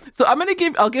me. So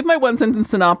I'll give my one sentence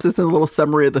synopsis and a little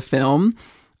summary of the film.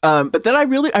 But then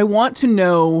I want to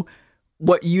know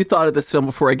what you thought of this film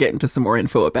before I get into some more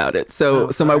info about it. So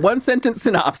my one sentence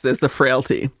synopsis of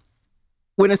Frailty.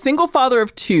 When a single father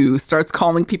of two starts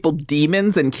calling people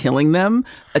demons and killing them,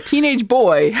 a teenage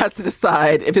boy has to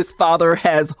decide if his father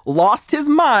has lost his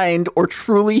mind or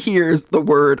truly hears the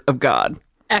word of God.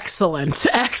 Excellent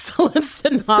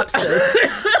synopsis.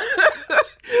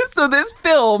 So this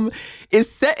film is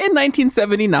set in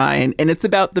 1979, and it's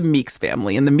about the Meeks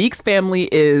family. And the Meeks family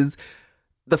is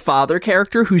the father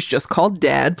character, who's just called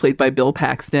Dad, played by Bill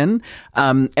Paxton,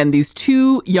 and these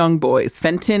two young boys,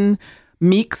 Fenton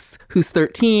Meeks, who's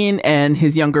 13, and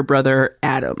his younger brother,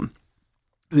 Adam,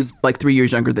 who's 3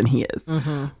 years younger than he is.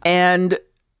 Mm-hmm. And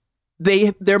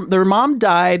their mom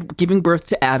died giving birth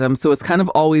to Adam, so it's kind of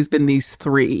always been these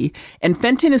three. And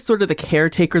Fenton is sort of the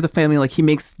caretaker of the family. He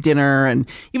makes dinner, and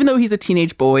even though he's a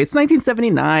teenage boy, it's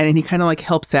 1979, and he kind of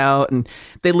helps out. And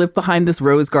they live behind this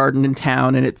rose garden in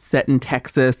town, and it's set in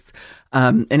Texas.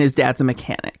 And his dad's a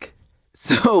mechanic.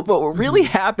 So, but what really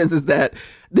happens is that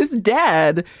this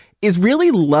dad is really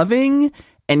loving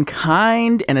and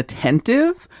kind and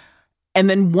attentive. And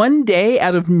then one day,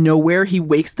 out of nowhere, he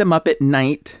wakes them up at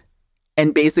night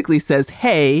and basically says,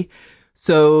 hey,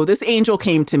 So this angel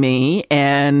came to me,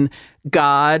 and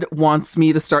God wants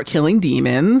me to start killing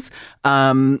demons.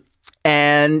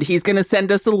 And he's going to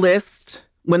send us a list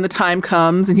when the time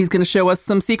comes, and he's going to show us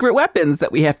some secret weapons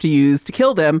that we have to use to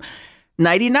kill them.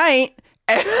 Nighty-night.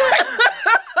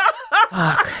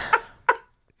 Fuck.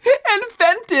 And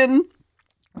Fenton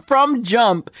from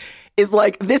Jump is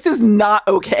like, this is not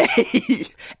okay.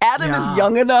 Adam is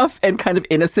young enough and kind of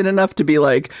innocent enough to be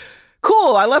like,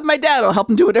 cool, I love my dad. I'll help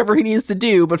him do whatever he needs to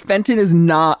do. But Fenton is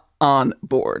not on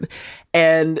board.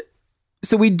 And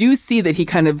so we do see that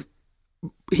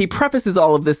he prefaces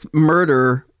all of this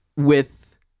murder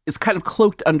with, it's kind of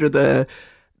cloaked under the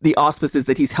auspices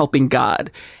that he's helping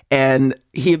God. And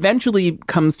he eventually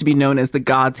comes to be known as the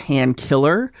God's Hand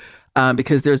Killer,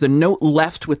 because there's a note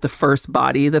left with the first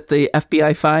body that the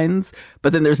FBI finds,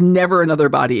 but then there's never another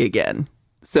body again.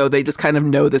 So they just kind of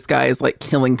know this guy is like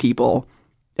killing people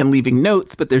and leaving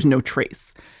notes, but there's no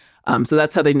trace. So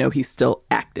that's how they know he's still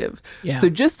active. Yeah. So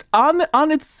just on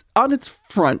its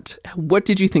front, what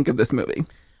did you think of this movie?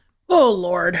 Oh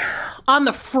Lord, on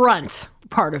the front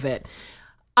part of it,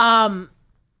 to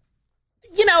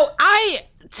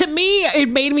me, it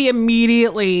made me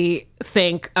immediately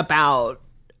think about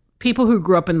people who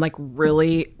grew up in like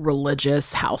really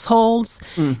religious households.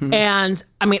 Mm-hmm. And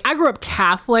I mean, I grew up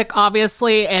Catholic,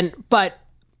 obviously, but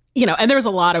there's a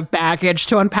lot of baggage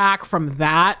to unpack from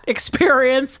that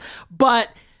experience. But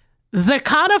the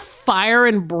kind of fire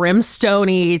and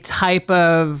brimstone-y type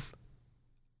of,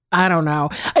 I don't know.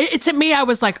 To me, I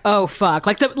was like, oh fuck.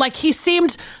 Like he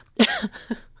seemed,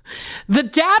 the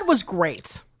dad was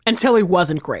great until he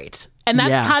wasn't great. And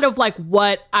that's kind of like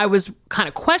what I was kind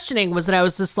of questioning, was that I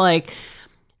was just like,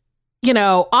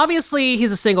 obviously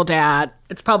he's a single dad.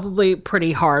 It's probably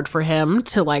pretty hard for him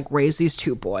to like raise these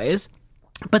two boys.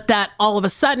 But that all of a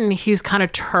sudden he's kind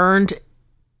of turned,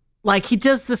 like he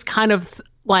does this kind of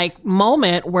like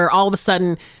moment where all of a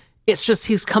sudden it's just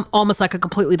he's come almost like a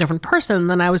completely different person. And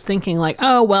then I was thinking like,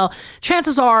 oh, well,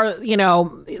 chances are,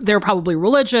 they're probably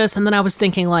religious. And then I was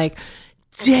thinking like,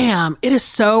 damn, it is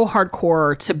so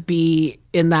hardcore to be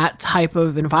in that type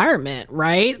of environment,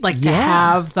 right? Like to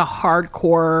have the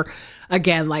hardcore,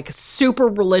 again, like super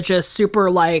religious,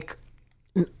 super like,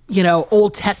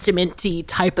 Old Testament-y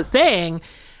type of thing.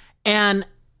 And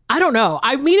I don't know,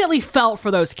 I immediately felt for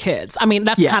those kids. I mean,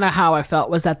 that's kind of how I felt,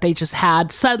 was that they just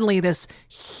had suddenly this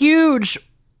huge,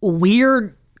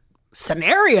 weird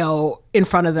scenario in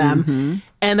front of them,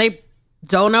 and they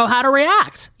don't know how to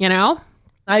react,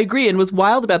 I agree. And what's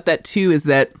wild about that too is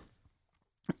that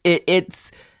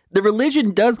it's the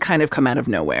religion does kind of come out of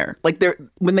nowhere. Like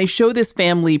when they show this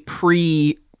family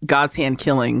pre God's Hand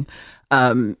Killing,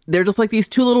 they're just like these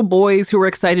two little boys who are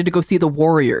excited to go see the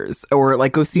Warriors or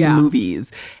like go see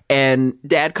movies. And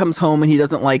dad comes home and he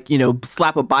doesn't like,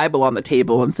 slap a Bible on the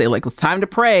table and say like, it's time to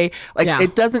pray. Like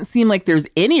it doesn't seem like there's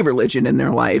any religion in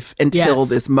their life until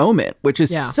this moment, which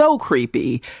is so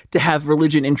creepy to have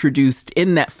religion introduced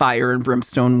in that fire and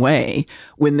brimstone way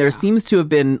when there seems to have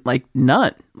been like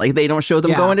none. Like they don't show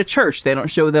them going to church. They don't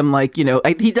show them like,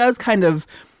 he does kind of.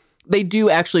 They do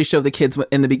actually show the kids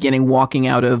in the beginning walking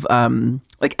out of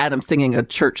like Adam singing a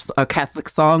Catholic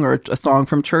song or a song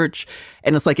from church.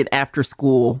 And it's like an after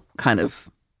school kind of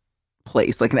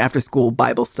place, like an after school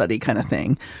Bible study kind of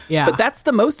thing. Yeah. But that's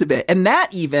the most of it. And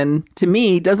that even to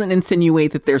me doesn't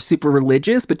insinuate that they're super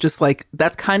religious, but just like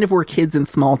that's kind of where kids in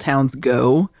small towns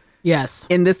go. Yes.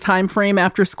 In this time frame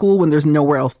after school when there's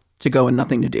nowhere else to go and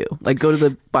nothing to do. Like go to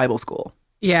the Bible school.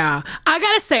 Yeah. I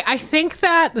gotta say, I think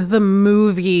that the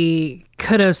movie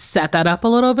could have set that up a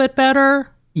little bit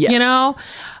better,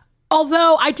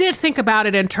 Although I did think about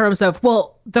it in terms of,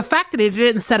 well, the fact that it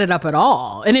didn't set it up at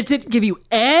all, and it didn't give you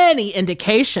any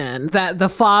indication that the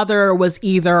father was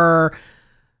either,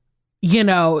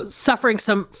 suffering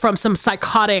from some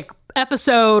psychotic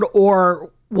episode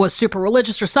or was super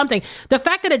religious or something. The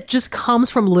fact that it just comes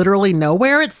from literally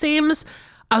nowhere, it seems,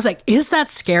 I was like, is that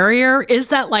scarier? Is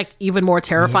that like even more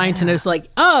terrifying to know? It's like,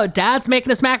 oh, dad's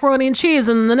making us macaroni and cheese,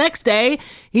 and the next day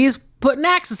he's putting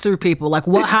axes through people. Like,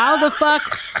 what? How the fuck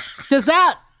does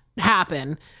that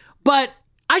happen? But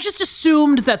I just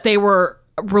assumed that they were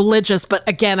religious. But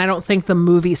again, I don't think the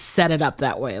movie set it up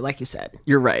that way, like you said.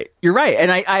 You're right.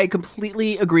 And I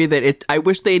completely agree that I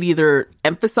wish they'd either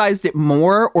emphasized it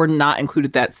more or not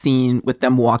included that scene with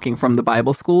them walking from the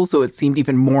Bible school. So it seemed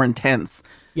even more intense.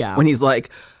 Yeah. When he's like,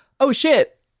 oh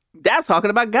shit, dad's talking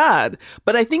about God.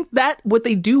 But I think that what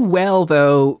they do well,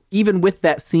 though, even with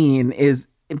that scene is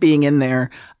being in there,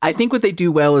 I think what they do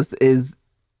well is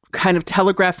kind of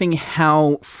telegraphing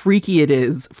how freaky it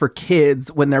is for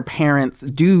kids when their parents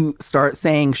do start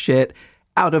saying shit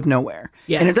out of nowhere.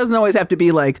 Yes. And it doesn't always have to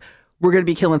be like, we're going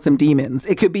to be killing some demons.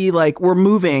 It could be like, we're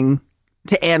moving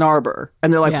to Ann Arbor.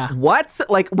 And they're like, what?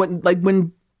 Like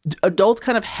when adults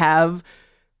kind of have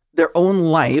their own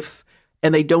life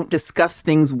and they don't discuss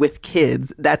things with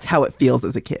kids, that's how it feels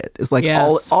as a kid. It's like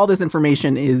all this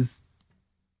information is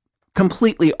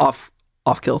completely off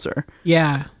kilter.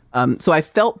 Yeah. So I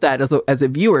felt that as a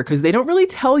viewer, because they don't really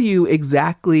tell you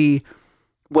exactly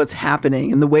what's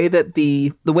happening. And the way that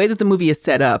the movie is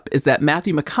set up is that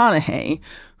Matthew McConaughey,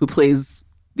 who plays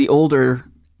the older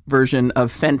version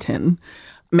of Fenton,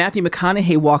 Matthew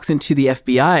McConaughey walks into the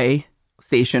FBI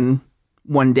station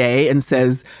one day and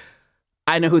says,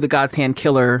 I know who the God's Hand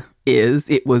killer is.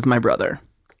 It was my brother.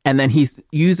 And then he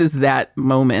uses that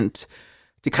moment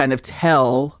to kind of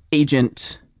tell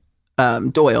Agent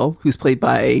Doyle, who's played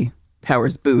by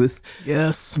Powers Booth,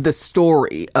 the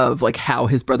story of like how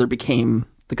his brother became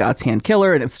the God's Hand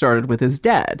killer, and it started with his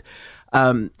dad.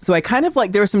 So I kind of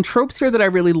like, there are some tropes here that I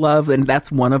really love, and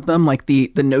that's one of them, like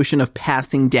the notion of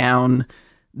passing down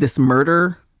this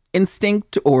murder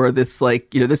instinct, or this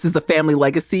like, this is the family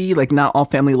legacy. Like, not all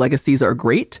family legacies are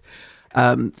great.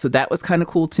 So that was kind of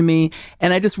cool to me.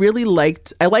 And I just really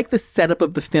liked the setup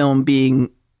of the film being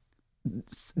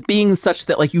such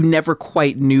that like you never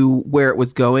quite knew where it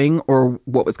was going or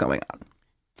what was going on.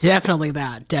 Definitely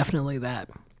that.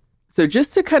 So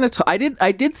just to kind of I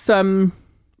did some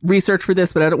research for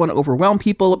this, but I don't want to overwhelm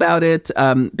people about it.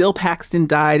 Bill Paxton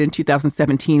died in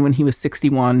 2017 when he was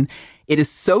 61. It is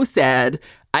so sad.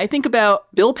 I think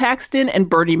about Bill Paxton and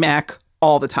Bernie Mac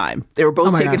all the time. They were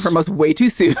both taken from us way too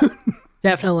soon.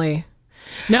 Definitely.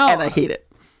 No. And I hate it.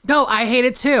 No, I hate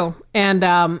it too. And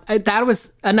that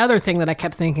was another thing that I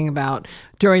kept thinking about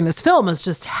during this film, is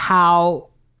just how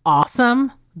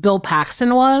awesome Bill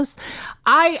Paxton was.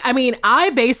 I mean,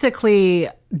 I basically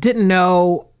didn't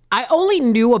know. I only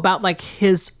knew about like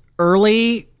his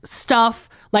early stuff,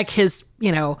 like his,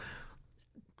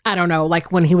 I don't know,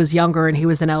 like when he was younger and he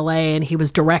was in LA and he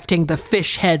was directing the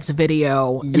Fish Heads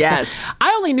video. Yes. I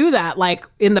only knew that like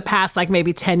in the past, like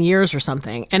maybe 10 years or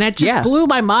something. And it just blew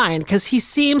my mind because he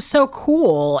seems so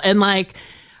cool. And like,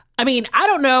 I mean, I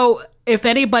don't know if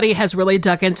anybody has really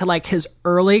dug into like his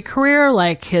early career,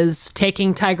 like his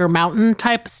Taking Tiger Mountain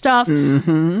type stuff.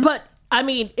 Mm-hmm. But I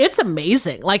mean, it's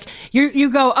amazing. Like you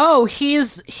go, oh, he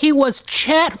was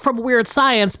Chet from Weird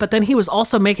Science, but then he was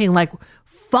also making like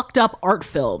fucked up art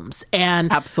films.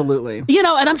 And absolutely, and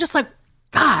I'm just like,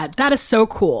 God, that is so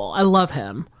cool. I love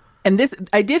him. And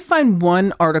I did find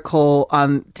one article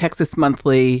on Texas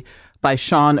Monthly by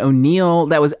Sean O'Neill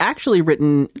that was actually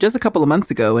written just a couple of months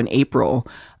ago in April.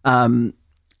 And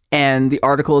the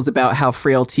article is about how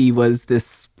Frailty was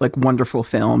this like wonderful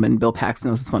film and Bill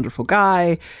Paxton was this wonderful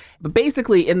guy. But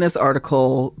basically in this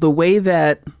article, the way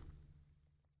that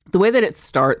it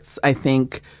starts, I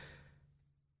think,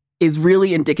 is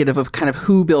really indicative of kind of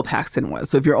who Bill Paxton was.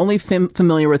 So if you're only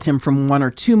familiar with him from one or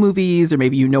two movies, or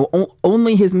maybe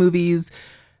only his movies,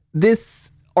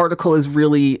 this article is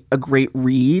really a great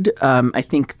read. I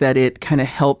think that it kind of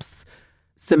helps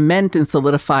cement and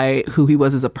solidify who he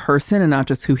was as a person and not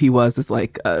just who he was as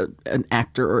like an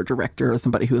actor or a director or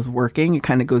somebody who was working. It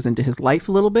kind of goes into his life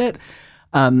a little bit.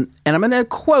 And I'm going to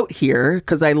quote here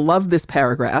because I love this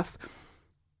paragraph.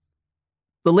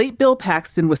 The late Bill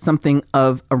Paxton was something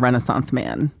of a Renaissance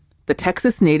man. The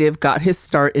Texas native got his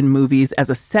start in movies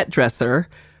as a set dresser,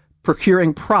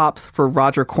 procuring props for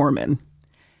Roger Corman.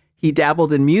 He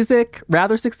dabbled in music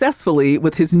rather successfully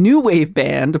with his new wave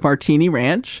band, Martini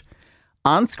Ranch.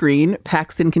 On screen,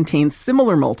 Paxton contains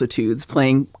similar multitudes,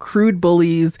 playing crude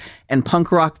bullies and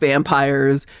punk rock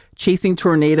vampires, chasing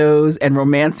tornadoes and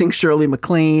romancing Shirley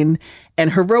MacLaine,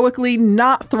 and heroically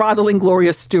not throttling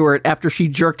Gloria Stewart after she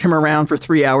jerked him around for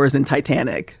 3 hours in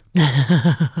Titanic.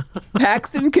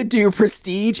 Paxton could do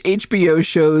prestige HBO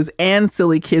shows and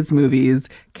silly kids movies,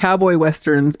 cowboy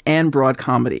westerns, and broad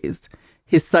comedies.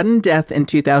 His sudden death in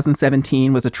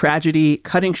 2017 was a tragedy,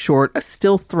 cutting short a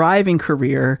still thriving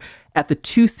career at the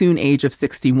too soon age of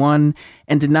 61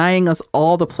 and denying us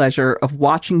all the pleasure of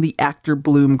watching the actor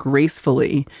bloom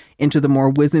gracefully into the more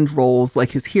wizened roles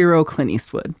like his hero Clint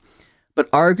Eastwood.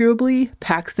 But arguably,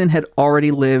 Paxton had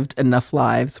already lived enough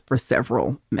lives for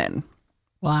several men.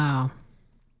 Wow.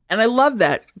 And I love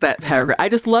that paragraph. I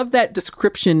just love that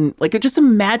description. Like, just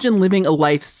imagine living a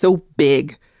life so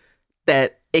big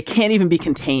that it can't even be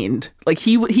contained. Like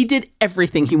he did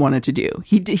everything he wanted to do.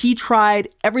 He tried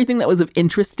everything that was of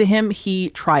interest to him. He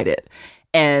tried it.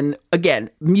 And again,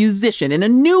 musician in a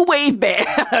new wave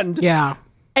band. Yeah.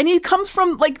 And he comes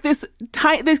from like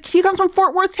he comes from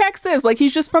Fort Worth, Texas. Like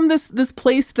he's just from this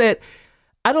place that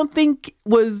I don't think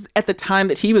was at the time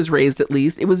that he was raised, at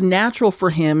least, it was natural for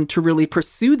him to really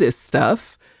pursue this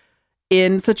stuff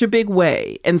in such a big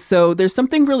way. And so there's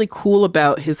something really cool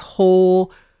about his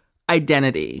whole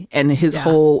identity and his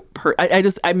whole,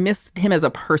 I miss him as a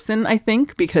person, I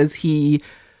think, because he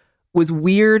was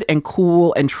weird and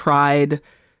cool and tried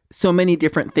so many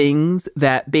different things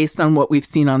that based on what we've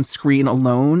seen on screen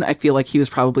alone, I feel like he was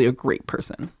probably a great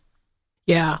person.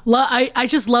 Yeah. I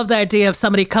just love the idea of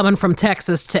somebody coming from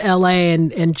Texas to LA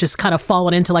and just kind of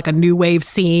falling into like a new wave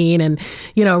scene and,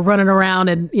 running around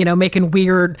and, making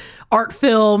weird art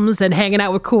films and hanging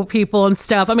out with cool people and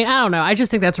stuff. I mean, I don't know. I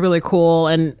just think that's really cool.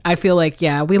 And I feel like,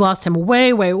 we lost him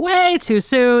way, way, way too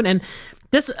soon. And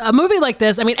a movie like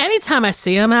this, I mean, anytime I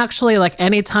see him, actually, like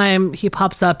anytime he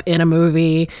pops up in a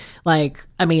movie, like,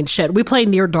 I mean, shit, we play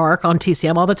Near Dark on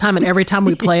TCM all the time. And every time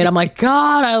we play it, I'm like,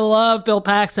 God, I love Bill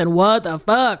Paxton. What the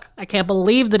fuck? I can't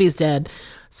believe that he's dead.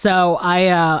 So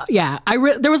there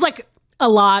was like a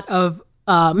lot of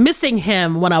missing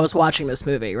him when I was watching this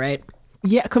movie, right?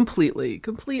 Yeah, completely.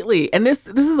 And this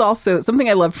is also something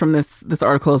I loved from this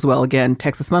article as well. Again,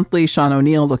 Texas Monthly, Sean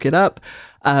O'Neill, look it up.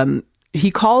 He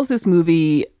calls this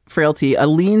movie, Frailty, a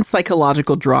lean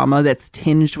psychological drama that's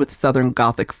tinged with Southern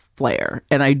Gothic flair.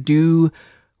 And I do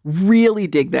really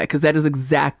dig that because that is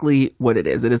exactly what it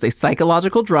is. It is a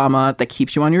psychological drama that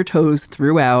keeps you on your toes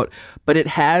throughout, but it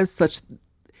has such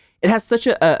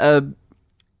a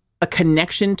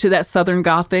connection to that Southern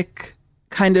Gothic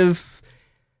kind of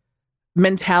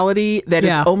mentality that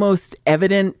it's almost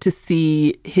evident to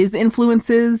see his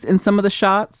influences in some of the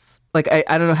shots. Like,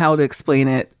 I don't know how to explain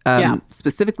it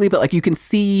specifically, but like you can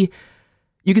see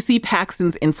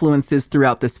Paxton's influences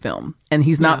throughout this film, and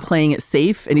he's not playing it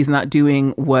safe, and he's not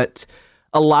doing what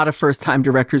a lot of first-time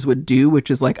directors would do,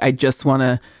 which is like, I just want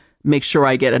to make sure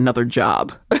I get another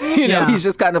job. He's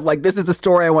just kind of like, this is the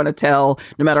story I want to tell,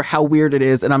 no matter how weird it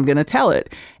is, and I'm going to tell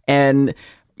it. And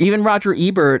even Roger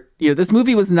Ebert, this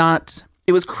movie was not,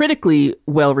 it was critically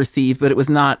well received, but it was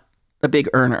not a big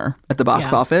earner at the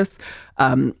box office.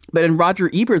 But in Roger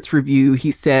Ebert's review,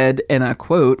 he said, and I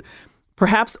quote,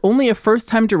 "Perhaps only a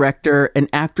first-time director, an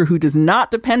actor who does not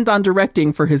depend on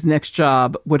directing for his next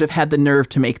job, would have had the nerve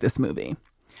to make this movie."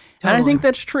 Totally. And I think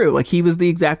that's true. Like, he was the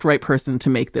exact right person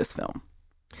to make this film.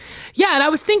 Yeah, and I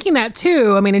was thinking that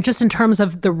too. I mean, just in terms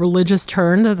of the religious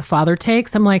turn that the father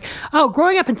takes, I'm like, oh,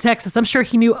 growing up in Texas, I'm sure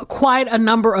he knew quite a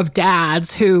number of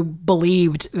dads who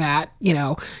believed that,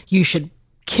 you should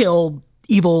kill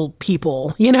evil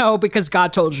people, because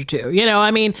God told you to.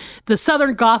 I mean, the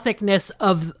Southern Gothicness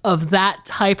of that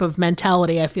type of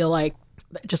mentality, I feel like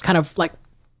just kind of like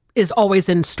is always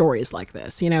in stories like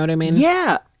this. You know what I mean?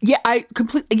 Yeah. Yeah,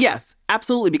 yes,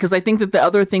 absolutely. Because I think that the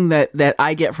other thing that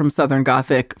I get from Southern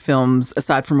Gothic films,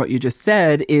 aside from what you just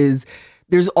said, is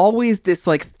there's always this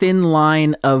like thin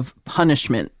line of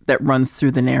punishment that runs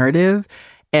through the narrative.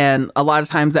 And a lot of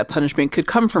times that punishment could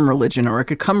come from religion, or it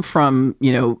could come from,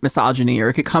 misogyny, or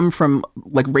it could come from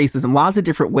like racism, lots of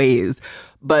different ways.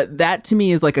 But that to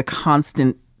me is like a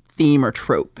constant theme or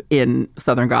trope in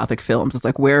Southern Gothic films. It's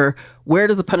like, where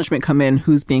does the punishment come in?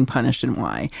 Who's being punished and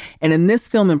why? And in this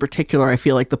film in particular, I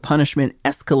feel like the punishment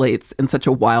escalates in such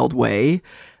a wild way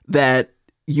that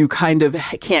you kind of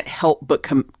can't help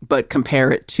but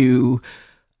compare it to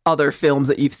other films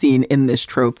that you've seen in this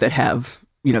trope that have,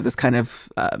 this kind of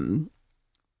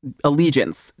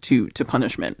allegiance to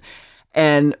punishment.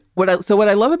 And what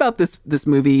I love about this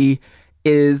movie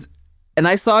is, and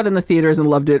I saw it in the theaters and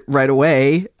loved it right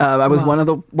away. I was one of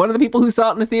the people who saw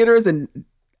it in the theaters and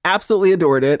absolutely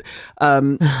adored it.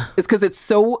 It's because it's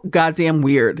so goddamn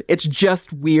weird. It's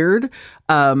just weird.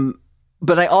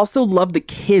 But I also love the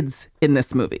kids in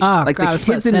this movie. Oh, like God, the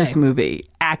kids in this movie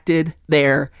acted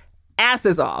their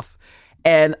asses off.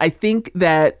 And I think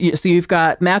that, so you've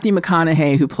got Matthew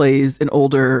McConaughey, who plays an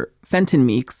older Fenton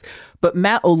Meeks, but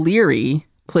Matt O'Leary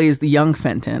plays the young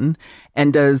Fenton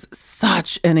and does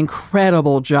such an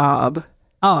incredible job.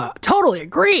 Oh, totally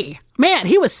agree. Man,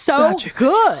 he was so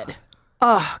good.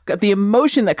 Oh, God, the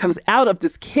emotion that comes out of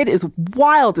this kid is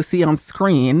wild to see on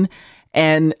screen.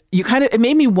 And it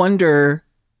made me wonder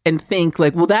and think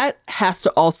like, well, that has to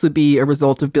also be a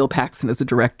result of Bill Paxton as a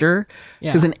director.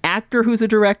 Because an actor who's a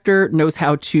director knows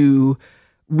how to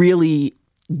really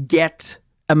get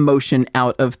emotion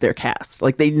out of their cast.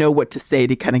 Like, they know what to say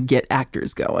to kind of get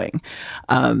actors going.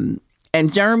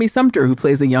 And Jeremy Sumpter, who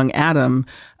plays a young Adam,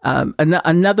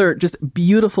 another just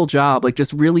beautiful job, like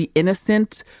just really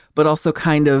innocent, but also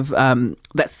kind of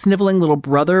that sniveling little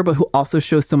brother, but who also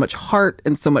shows so much heart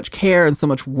and so much care and so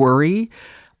much worry.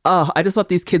 Oh, I just thought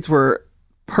these kids were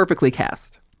perfectly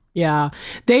cast. Yeah,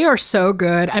 they are so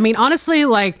good. I mean, honestly,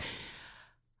 like,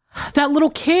 that little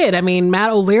kid, I mean,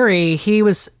 Matt O'Leary,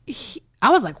 I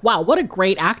was like, wow, what a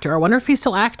great actor. I wonder if he's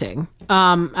still acting.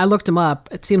 I looked him up.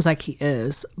 It seems like he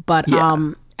is. But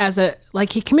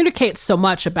he communicates so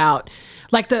much about,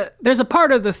 like, there's a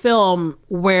part of the film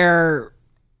where,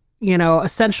 you know,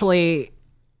 essentially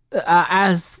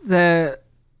as the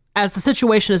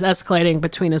situation is escalating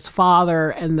between his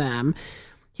father and them,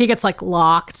 he gets like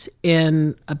locked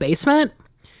in a basement.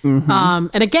 Mm-hmm.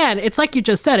 And again, it's like you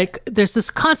just said, there's this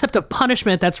concept of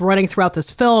punishment that's running throughout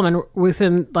this film and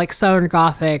within like Southern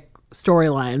Gothic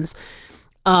storylines.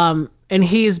 And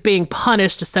he's being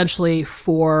punished essentially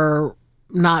for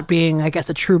not being, I guess,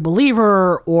 a true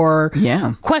believer or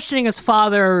questioning his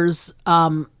father's,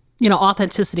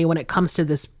 authenticity when it comes to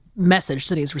this message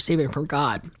that he's receiving from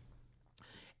God.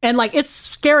 And like, it's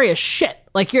scary as shit.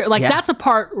 Like that's a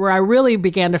part where I really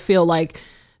began to feel like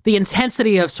the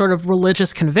intensity of sort of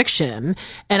religious conviction.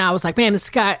 And I was like, man, this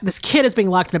kid is being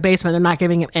locked in a basement. They're not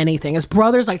giving him anything. His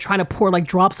brother's like trying to pour like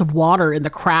drops of water in the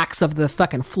cracks of the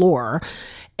fucking floor.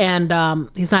 And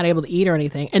he's not able to eat or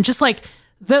anything. And just like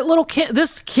the little kid,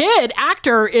 this kid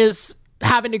actor is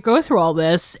having to go through all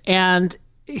this, and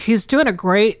he's doing a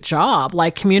great job,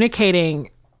 like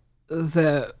communicating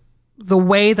the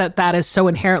way that is so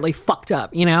inherently fucked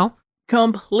up, you know?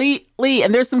 Completely.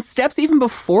 And there's some steps even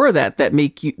before that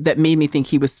made me think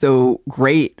he was so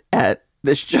great at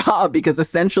this job, because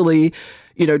essentially,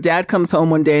 you know, dad comes home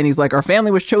one day and he's like, our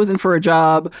family was chosen for a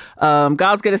job.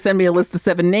 God's going to send me a list of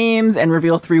 7 names and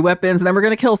reveal 3 weapons, and then we're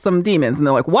going to kill some demons. And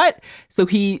they're like, what? So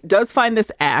he does find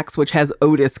this axe, which has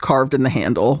Otis carved in the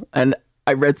handle. And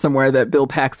I read somewhere that Bill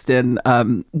Paxton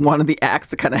wanted the axe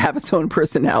to kind of have its own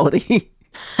personality.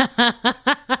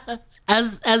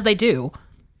 As they do.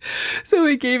 So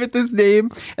he gave it this name,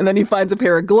 and then he finds a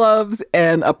pair of gloves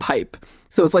and a pipe.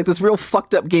 So it's like this real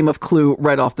fucked up game of Clue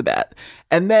right off the bat.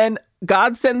 And then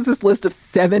God sends this list of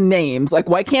 7 names. Like,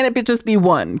 why can't it just be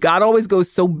one? God always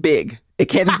goes so big. It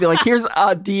can't just be like, here's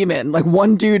a demon, like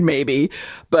one dude maybe.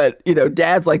 But, you know,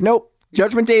 dad's like, nope,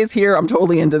 Judgment Day is here. I'm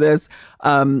totally into this.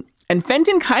 And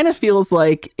Fenton kind of feels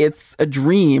like it's a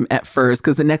dream at first,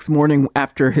 because the next morning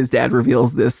after his dad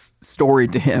reveals this story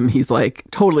to him, he's like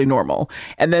totally normal.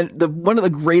 And then one of the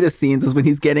greatest scenes is when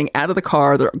he's getting out of the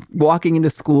car, they're walking into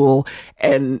school,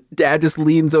 and dad just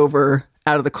leans over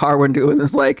out of the car window and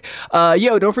is like,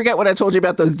 yo, don't forget what I told you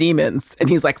about those demons. And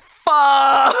he's like,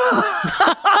 fuck!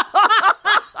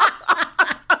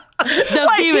 Those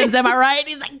demons, am I right?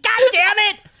 He's like, God damn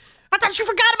it! I thought you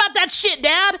forgot about that shit,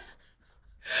 Dad.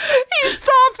 He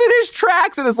stops in his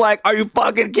tracks and is like, are you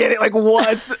fucking kidding? Like,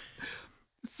 what?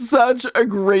 Such a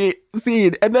great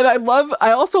scene. And then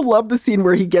I also love the scene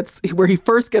where he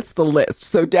first gets the list.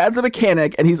 So dad's a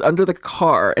mechanic and he's under the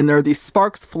car and there are these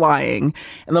sparks flying.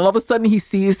 And then all of a sudden he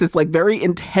sees this like very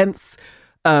intense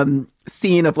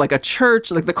scene of like a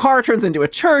church, like the car turns into a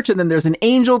church, and then there's an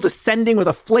angel descending with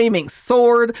a flaming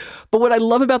sword. But what I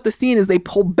love about the scene is they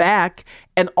pull back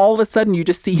and all of a sudden you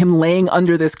just see him laying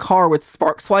under this car with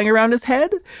sparks flying around his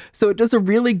head. So it does a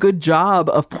really good job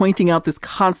of pointing out this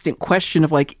constant question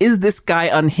of like, is this guy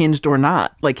unhinged or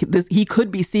not? Like he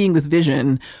could be seeing this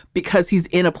vision because he's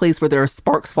in a place where there are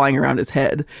sparks flying around his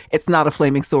head. It's not a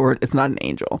flaming sword. It's not an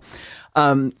angel.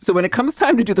 So when it comes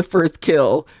time to do the first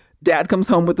kill, dad comes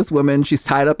home with this woman. She's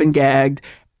tied up and gagged.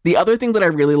 The other thing that I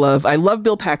really love, I love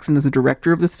Bill Paxton as a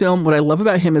director of this film. What I love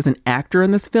about him as an actor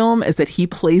in this film is that he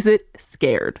plays it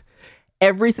scared.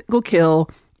 Every single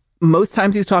kill, most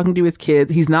times he's talking to his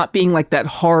kids. He's not being like that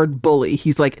hard bully.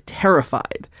 He's like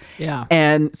terrified. Yeah.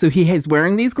 And so he is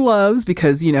wearing these gloves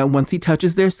because, you know, once he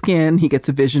touches their skin, he gets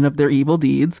a vision of their evil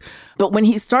deeds. But when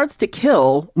he starts to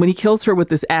kill, when he kills her with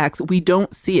this axe, we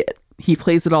don't see it. He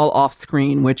plays it all off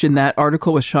screen, which in that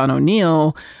article with Sean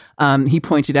O'Neill, he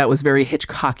pointed out was very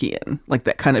Hitchcockian, like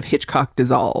that kind of Hitchcock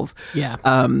dissolve. Yeah.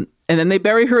 And then they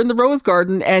bury her in the rose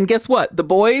garden. And guess what? The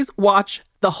boys watch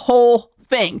the whole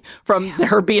thing from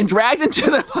her being dragged into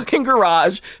the fucking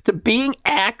garage to being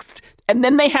axed. And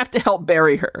then they have to help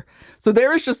bury her. So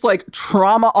there is just like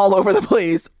trauma all over the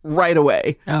place right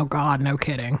away. Oh, God, no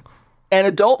kidding. And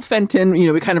adult Fenton, you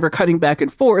know, we kind of are cutting back and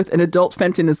forth. And adult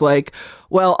Fenton is like,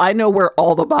 well, I know where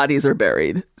all the bodies are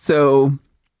buried. So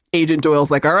Agent Doyle's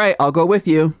like, all right, I'll go with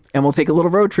you. And we'll take a little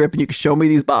road trip and you can show me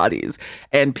these bodies.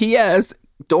 And P.S.,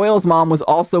 Doyle's mom was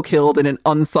also killed in an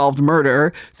unsolved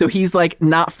murder. So he's like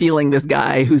not feeling this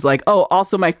guy who's like, oh,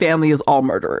 also my family is all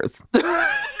murderers.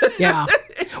 Yeah.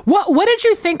 What did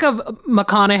you think of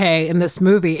McConaughey in this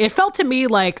movie? It felt to me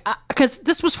like, because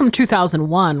this was from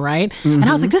 2001, right? Mm-hmm. And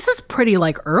I was like, this is pretty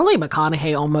like early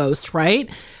McConaughey almost, right?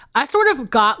 I sort of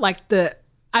got like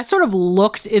I sort of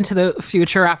looked into the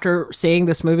future after seeing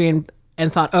this movie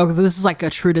and thought, oh, this is like a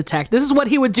True Detective. This is what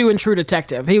he would do in True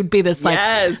Detective. He would be this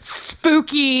like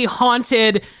spooky,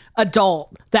 haunted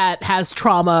adult that has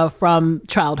trauma from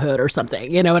childhood or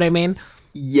something. You know what I mean?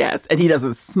 Yes. And he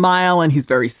doesn't smile and he's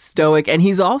very stoic. And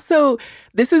he's also,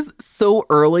 this is so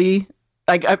early.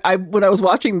 Like I when I was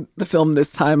watching the film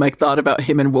this time, I thought about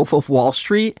him in Wolf of Wall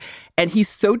Street, and he's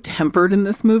so tempered in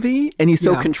this movie and he's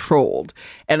so controlled.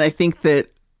 And I think that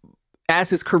as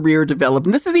his career developed,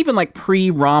 and this is even like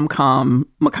pre-rom-com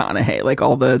McConaughey, like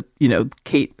all the,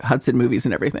 Kate Hudson movies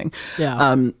and everything.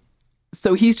 Yeah.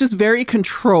 So he's just very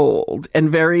controlled and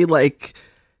very like,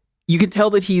 you can tell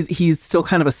that he's still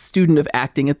kind of a student of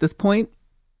acting at this point.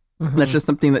 Mm-hmm. That's just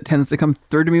something that tends to come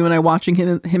through to me when I'm watching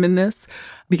him in this,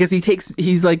 because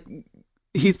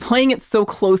he's playing it so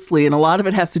closely, and a lot of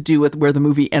it has to do with where the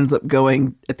movie ends up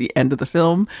going at the end of the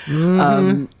film.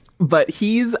 Mm-hmm. But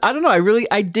I don't know,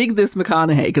 I dig this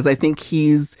McConaughey because I think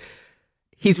he's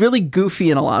really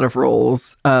goofy in a lot of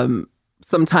roles.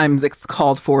 Sometimes it's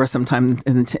called for, sometimes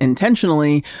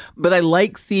intentionally, but I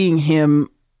like seeing him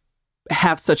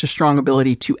have such a strong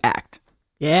ability to act.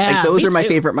 Yeah, like those are my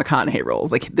favorite McConaughey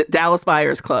roles, like the Dallas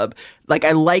Buyers Club. Like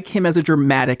I like him as a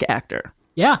dramatic actor.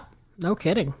 Yeah, no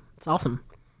kidding. It's awesome.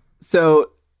 So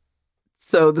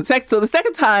the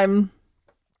second time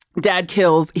Dad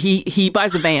kills, he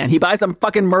buys a van. He buys a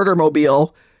fucking murder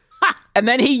mobile. And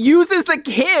then he uses the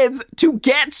kids to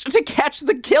catch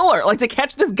the killer, like to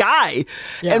catch this guy.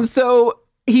 Yeah. And so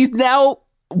he's now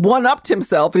one-upped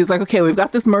himself. He's like, okay, we've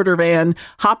got this murder van.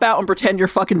 Hop out and pretend your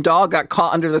fucking dog got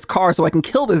caught under this car so I can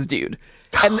kill this dude.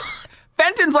 And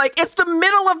Fenton's like, it's the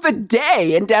middle of the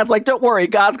day. And Dad's like, don't worry,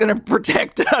 God's going to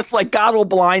protect us. Like, God will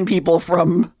blind people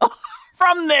from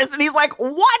this. And he's like,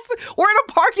 what? We're in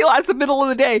a parking lot. It's the middle of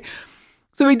the day.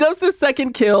 So he does this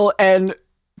second kill, and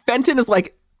Fenton is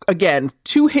like, again,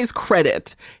 to his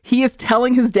credit, he is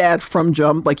telling his dad from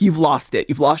jump, like, you've lost it.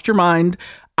 You've lost your mind.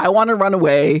 I want to run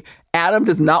away. Adam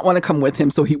does not want to come with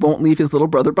him, so he won't leave his little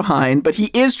brother behind, but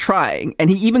he is trying. And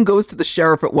he even goes to the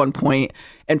sheriff at one point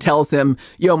and tells him,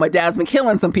 yo, my dad's been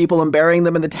killing some people and burying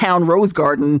them in the town rose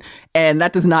garden, and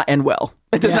that does not end well.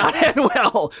 It does not end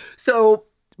well. So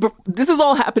this is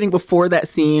all happening before that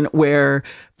scene where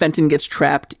Fenton gets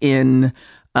trapped in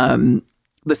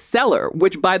the cellar,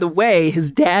 which, by the way,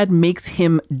 his dad makes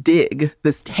him dig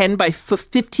this 10 by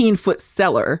 15 foot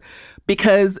cellar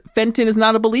because Fenton is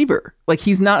not a believer. Like,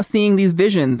 he's not seeing these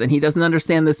visions and he doesn't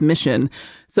understand this mission.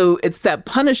 So it's that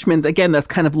punishment, again, that's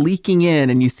kind of leaking in,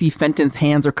 and you see Fenton's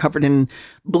hands are covered in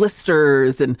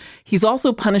blisters, and he's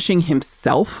also punishing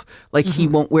himself. Like, he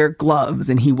won't wear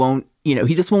gloves, and he won't,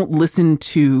 he just won't listen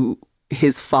to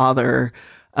his father,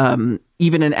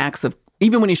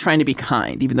 even when he's trying to be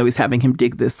kind, even though he's having him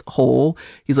dig this hole.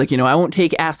 He's like, I won't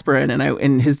take aspirin.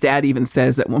 And his dad even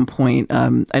says at one point,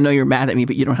 I know you're mad at me,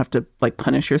 but you don't have to like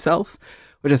punish yourself,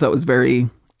 which I thought was very,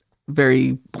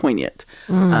 very poignant.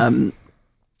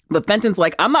 But Fenton's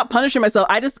like, I'm not punishing myself.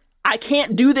 I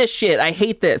can't do this shit. I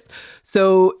hate this.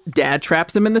 So Dad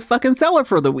traps him in the fucking cellar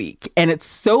for the week. And it's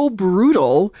so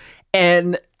brutal.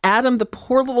 And Adam, the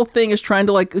poor little thing, is trying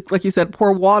to, like you said,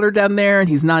 pour water down there, and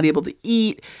he's not able to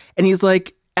eat. And he's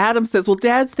like, Adam says, well,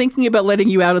 Dad's thinking about letting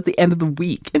you out at the end of the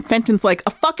week. And Fenton's like, a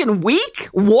fucking week?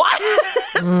 What?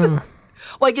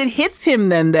 Like, it hits him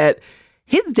then that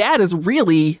his dad is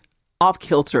really off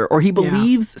kilter, or he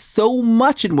believes so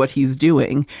much in what he's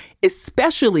doing,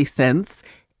 especially since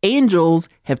angels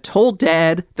have told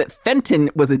Dad that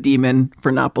Fenton was a demon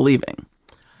for not believing.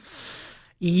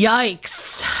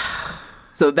 Yikes.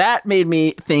 So that made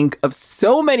me think of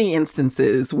so many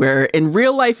instances where in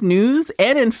real life news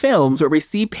and in films where we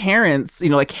see parents,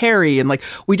 like Harry, and like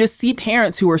we just see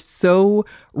parents who are so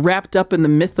wrapped up in the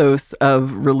mythos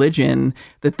of religion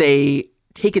that they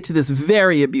take it to this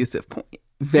very abusive point.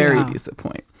 Abusive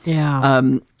point. Yeah.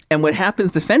 And what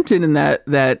happens to Fenton in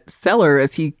that cellar,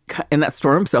 in that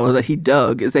storm cellar that he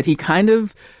dug, is that he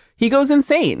goes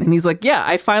insane. And he's like, yeah,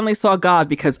 I finally saw God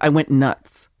because I went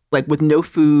nuts, like with no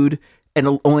food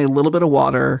and only a little bit of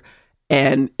water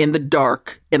and in the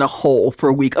dark in a hole for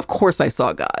a week. Of course I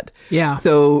saw God. Yeah.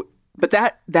 So, but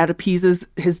that appeases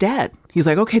his dad. He's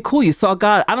like, okay, cool. You saw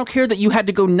God. I don't care that you had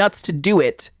to go nuts to do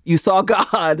it. You saw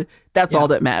God. That's all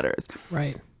that matters.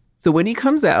 Right. So when he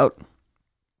comes out,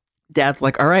 Dad's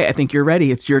like, all right, I think you're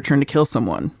ready. It's your turn to kill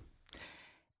someone.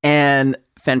 And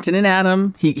Fenton and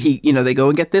Adam, they go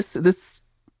and get this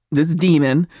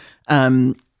demon.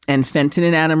 And Fenton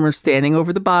and Adam are standing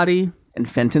over the body, and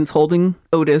Fenton's holding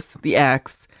Otis, the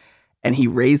axe, and he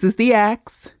raises the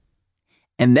axe,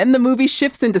 And then the movie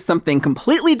shifts into something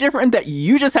completely different that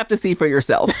you just have to see for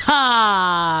yourself.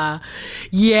 Yeah,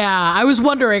 I was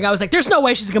wondering. I was like, there's no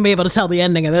way she's going to be able to tell the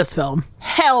ending of this film.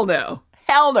 Hell no.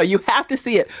 Hell no. You have to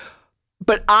see it.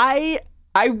 But I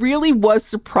really was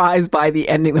surprised by the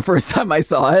ending the first time I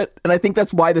saw it. And I think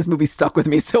that's why this movie stuck with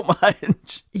me so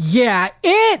much. Yeah,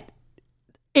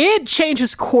 it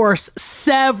changes course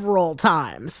several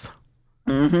times.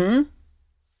 Mm-hmm.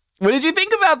 What did you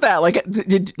think about that? Like,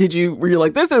 were you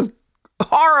like, this is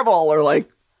horrible, or like?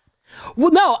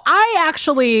 Well, no,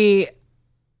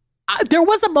 there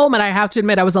was a moment, I have to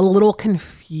admit, I was a little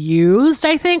confused,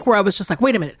 I think, where I was just like,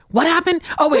 wait a minute, what happened?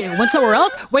 Oh, wait, it went somewhere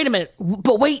else? Wait a minute,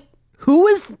 but wait, who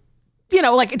is,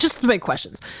 like, just the big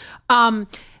questions.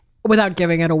 Without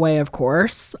giving it away, of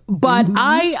course. But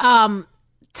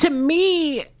to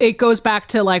me, it goes back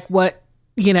to like what,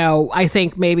 I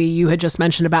think maybe you had just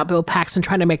mentioned about Bill Paxton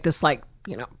trying to make this like,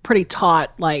 pretty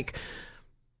taut, like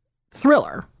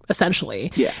thriller,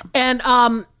 essentially. Yeah. And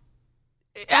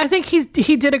I think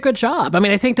he did a good job. I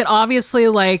mean, I think that obviously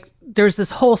like there's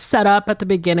this whole setup at the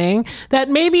beginning that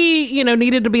maybe,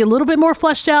 needed to be a little bit more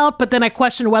fleshed out, but then I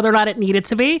questioned whether or not it needed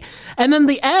to be. And then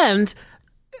the end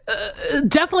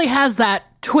definitely has that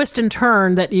twist and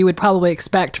turn that you would probably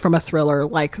expect from a thriller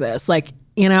like this. Like,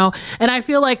 and I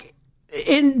feel like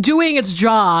in doing its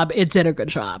job, it did a good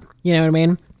job. You know what I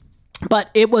mean? But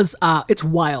it was, it's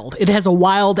wild. It has a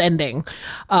wild ending.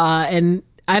 And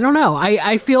I don't know.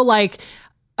 I feel like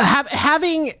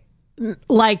having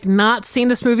like not seen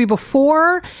this movie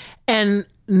before and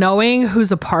knowing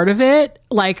who's a part of it,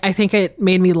 like, I think it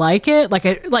made me like it. Like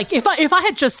if I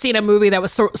had just seen a movie that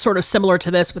was sort of similar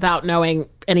to this without knowing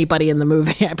anybody in the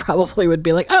movie, I probably would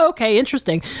be like, oh, okay,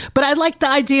 interesting. But I like the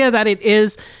idea that it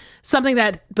is something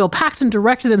that Bill Paxton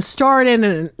directed and starred in,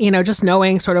 and, just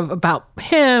knowing sort of about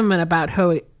him and about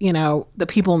who, the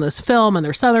people in this film, and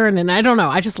they're Southern. And I don't know,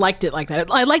 I just liked it like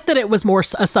that. I liked that it was more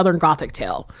a Southern Gothic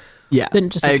tale. Yeah, than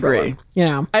just a thriller,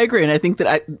 agree. I agree. And I think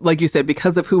that like you said,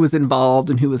 because of who was involved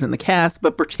and who was in the cast,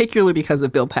 but particularly because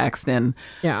of Bill Paxton,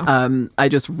 I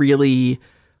just really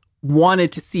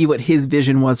wanted to see what his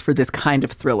vision was for this kind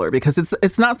of thriller, because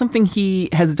it's not something he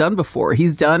has done before.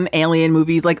 He's done alien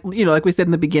movies, like like we said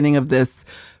in the beginning of this,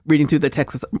 reading through the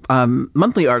Texas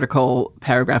Monthly article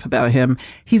paragraph about him.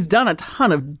 He's done a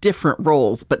ton of different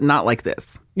roles, but not like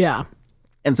this. Yeah.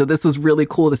 And so this was really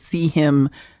cool to see him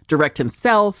direct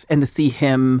himself, and to see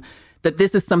him that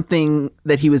this is something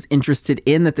that he was interested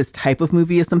in, that this type of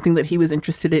movie is something that he was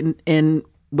interested in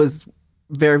was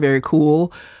very, very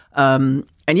cool. And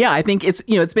yeah, I think it's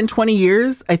been 20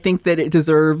 years. I think that it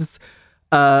deserves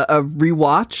a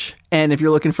rewatch. And if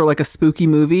you're looking for like a spooky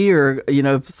movie or,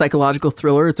 psychological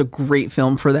thriller, it's a great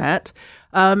film for that.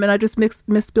 And I just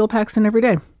miss Bill Paxton every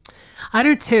day. I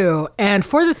do too. And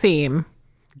for the theme,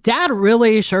 Dad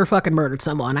really sure fucking murdered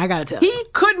someone. I gotta tell you. He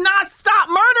could not stop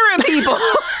murdering people.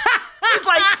 He's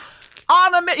like,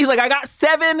 he's like, I got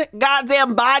 7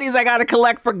 goddamn bodies I gotta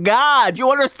collect for God.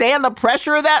 You understand the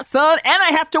pressure of that, son? And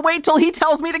I have to wait till he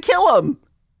tells me to kill him.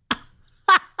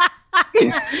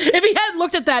 If he hadn't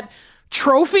looked at that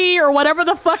trophy or whatever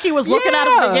the fuck he was looking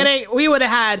at the beginning, we would have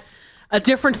had a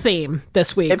different theme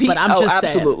this week. But I'm just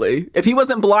saying. Absolutely. If he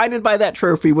wasn't blinded by that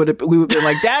trophy, we would have been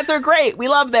like, dads are great. We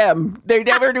love them. They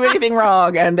never do anything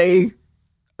wrong. And they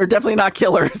are definitely not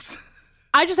killers.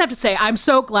 I just have to say, I'm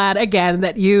so glad, again,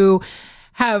 that you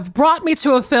have brought me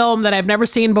to a film that I've never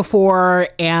seen before.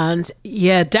 And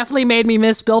yeah, definitely made me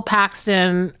miss Bill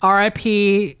Paxton.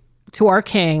 R.I.P. to our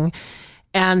king.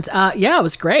 And it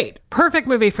was great. Perfect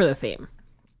movie for the theme.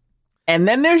 And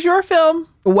then there's your film,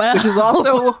 which is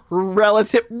also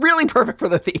really perfect for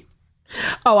the theme.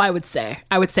 Oh, I would say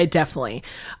definitely.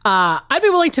 I'd be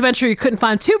willing to venture you couldn't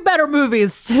find 2 better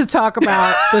movies to talk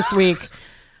about this week.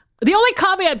 The only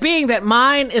caveat being that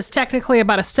mine is technically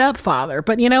about a stepfather,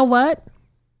 but you know what?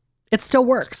 It still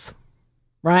works,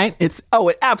 right? It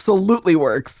absolutely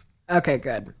works. Okay,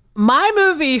 good. My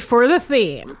movie for the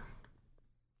theme,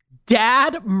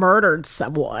 Dad Murdered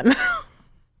Someone,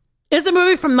 is a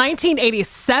movie from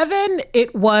 1987.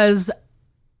 It was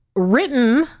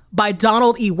written by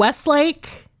Donald E.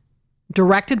 Westlake,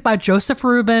 directed by Joseph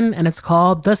Rubin, and it's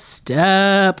called The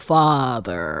Stepfather.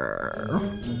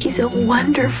 He's a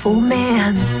wonderful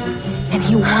man, and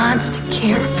he wants to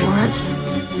care for us.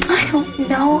 I don't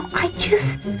know.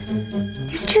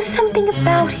 There's just something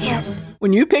about him.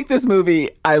 When you picked this movie,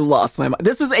 I lost my mind.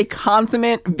 This was a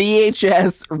consummate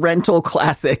VHS rental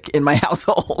classic in my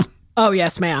household. Oh,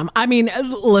 yes, ma'am. I mean,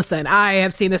 listen, I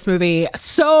have seen this movie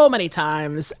so many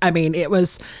times. I mean, it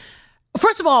was,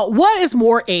 first of all, what is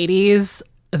more 80s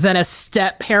than a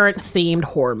step-parent themed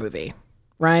horror movie,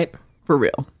 right? For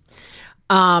real.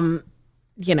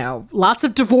 Lots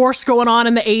of divorce going on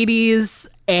in the 80s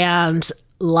and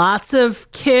lots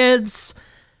of kids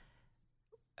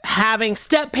having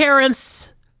step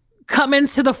parents come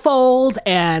into the fold,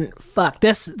 and fuck,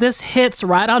 this hits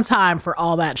right on time for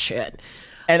all that shit.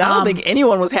 And I don't think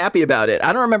anyone was happy about it.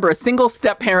 I don't remember a single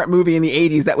step-parent movie in the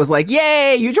 80s that was like,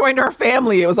 yay, you joined our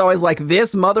family. It was always like,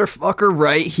 this motherfucker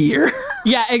right here.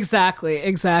 Yeah, exactly.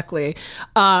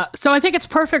 So I think it's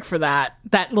perfect for that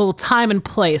little time and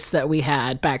place that we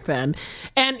had back then.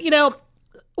 And,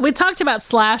 we talked about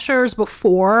slashers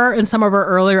before in some of our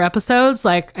earlier episodes.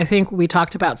 Like, I think we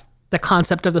talked about the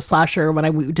concept of the slasher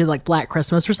when we did like Black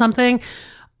Christmas or something.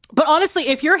 But honestly,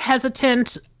 if you're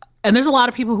hesitant, and there's a lot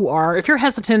of people who are, if you're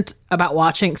hesitant about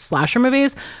watching slasher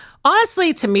movies,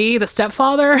 honestly, to me, The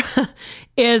Stepfather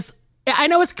is, I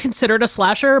know it's considered a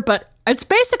slasher, but it's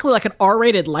basically like an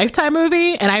R-rated Lifetime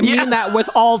movie. And I mean that with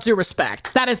all due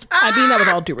respect. I mean that with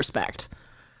all due respect.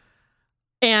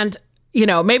 And,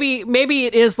 maybe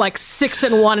it is like 6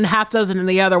 in one and half dozen in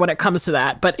the other when it comes to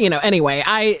that. But, anyway,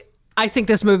 I think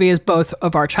this movie is both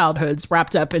of our childhoods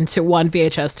wrapped up into one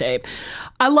VHS tape.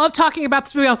 I love talking about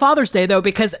this movie on Father's Day, though,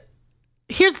 because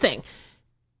here's the thing.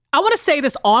 I want to say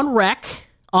this on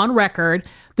record.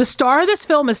 The star of this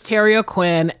film is Terry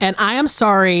O'Quinn, and I am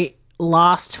sorry,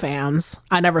 Lost fans.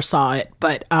 I never saw it,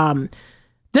 but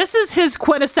this is his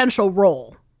quintessential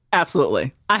role.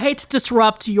 Absolutely. I hate to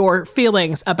disrupt your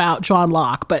feelings about John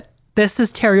Locke, but this is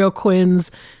Terry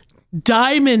O'Quinn's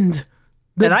diamond.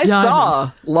 I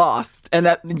saw Lost, and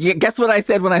guess what I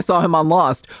said when I saw him on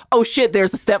Lost? Oh shit,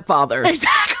 there's a stepfather.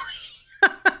 Exactly.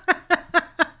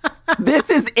 This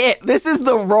is it. This is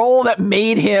the role that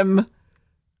made him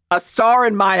a star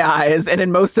in my eyes and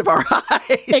in most of our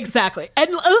eyes. Exactly.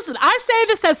 And listen, I say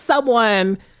this as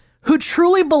someone who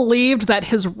truly believed that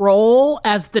his role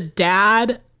as the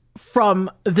dad from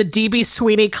the D.B.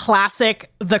 Sweeney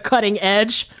classic, The Cutting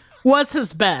Edge, was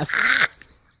his best.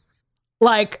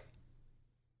 Like,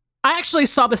 I actually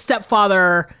saw The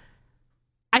Stepfather.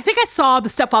 I think I saw The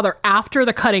Stepfather after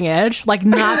The Cutting Edge, like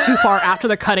not too far after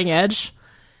The Cutting Edge.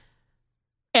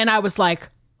 And I was like,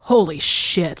 holy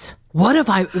shit. What have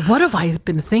I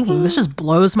been thinking? This just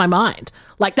blows my mind.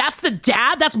 Like, that's the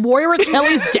dad? That's Moira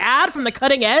Kelly's dad from The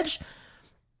Cutting Edge?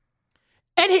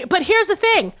 But here's the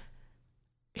thing.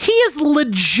 He is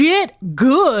legit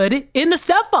good in The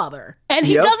Stepfather. And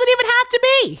he doesn't even have to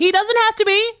be. He doesn't have to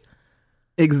be.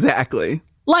 Exactly.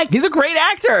 Like, he's a great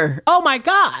actor. Oh my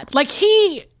God. Like,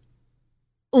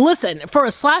 listen, for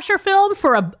a slasher film,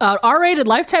 for a R-rated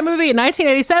Lifetime movie in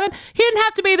 1987, he didn't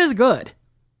have to be this good,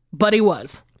 but he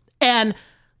was. And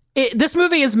this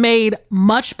movie is made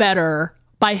much better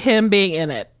by him being in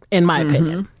it, in my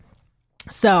opinion.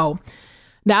 So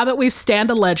now that we've stand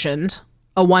a legend,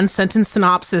 a one-sentence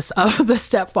synopsis of The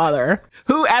Stepfather.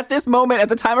 Who, at this moment, at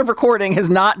the time of recording, has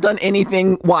not done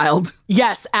anything wild.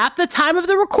 Yes, at the time of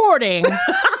the recording,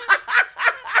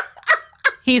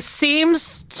 he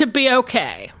seems to be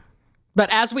okay. But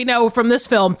as we know from this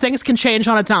film, things can change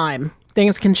on a dime.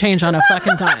 Things can change on a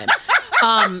fucking dime.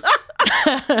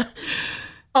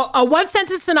 A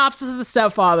one-sentence synopsis of The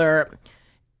Stepfather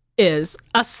is: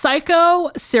 a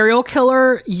psycho serial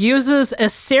killer uses a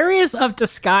series of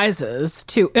disguises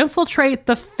to infiltrate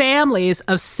the families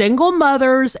of single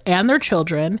mothers and their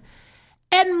children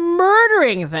and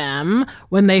murdering them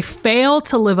when they fail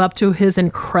to live up to his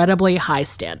incredibly high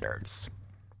standards.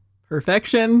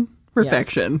 Perfection.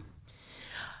 Yes.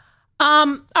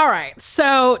 All right.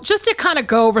 So just to kind of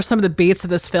go over some of the beats of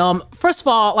this film. First of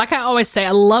all, like I always say,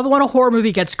 I love when a horror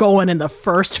movie gets going in the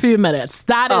first few minutes.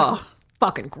 That is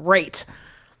fucking great.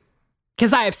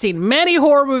 Because I have seen many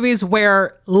horror movies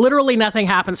where literally nothing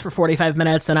happens for 45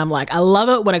 minutes. And I'm like, I love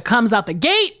it when it comes out the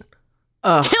gate.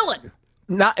 Killing.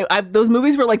 Those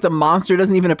movies where like the monster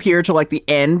doesn't even appear till like the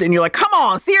end. And you're like, come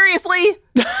on, seriously?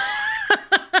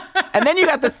 And then you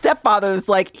got The Stepfather that's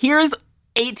like, here's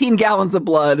 18 gallons of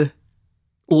blood.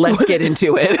 Let's get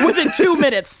into it. Within 2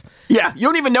 minutes. Yeah, you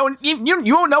don't even know,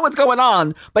 you won't know what's going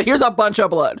on, but here's a bunch of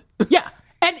blood. Yeah,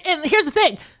 and here's the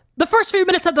thing. The first few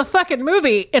minutes of the fucking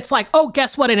movie, it's like, oh,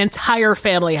 guess what? An entire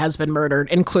family has been murdered,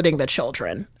 including the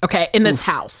children, okay, in this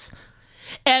house.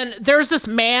 And there's this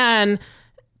man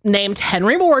named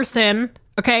Henry Morrison,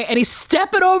 okay, and he's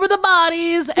stepping over the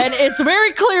bodies, and it's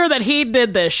very clear that he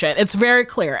did this shit. It's very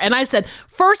clear. And I said,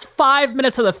 first 5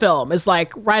 minutes of the film is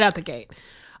like right out the gate.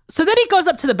 So then he goes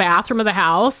up to the bathroom of the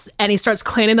house and he starts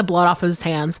cleaning the blood off of his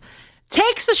hands,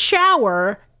 takes a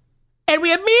shower, and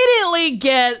we immediately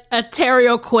get a Terry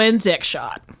O'Quinn dick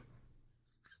shot.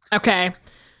 Okay.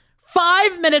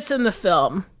 5 minutes in the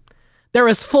film, there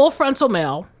is full frontal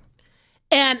male.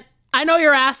 And I know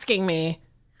you're asking me,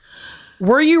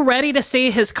 were you ready to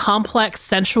see his complex,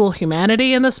 sensual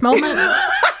humanity in this moment?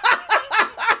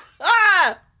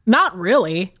 Not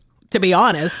really, to be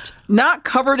honest. Not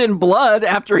covered in blood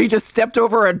after he just stepped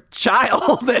over a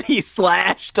child that he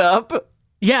slashed up.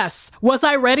 Yes. Was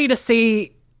I ready to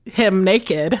see him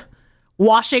naked,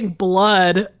 washing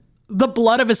blood, the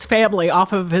blood of his family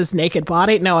off of his naked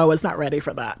body? No, I was not ready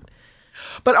for that.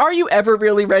 But are you ever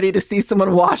really ready to see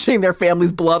someone washing their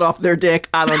family's blood off their dick?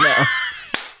 I don't know.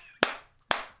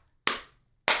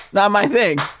 Not my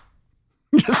thing.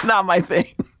 Just not my thing.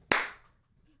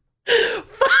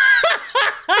 Fuck,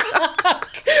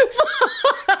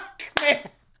 man.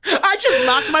 I just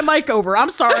knocked my mic over.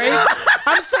 I'm sorry.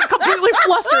 I'm so completely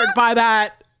flustered by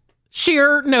that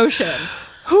sheer notion.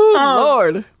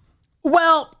 Lord.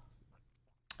 Well,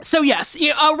 so yes,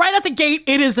 right at the gate,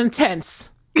 it is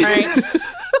intense, right?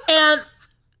 And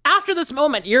after this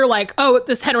moment, you're like, oh,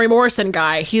 this Henry Morrison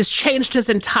guy, he's changed his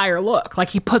entire look. Like,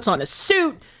 he puts on a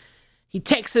suit, he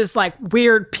takes his, like,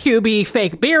 weird puby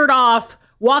fake beard off,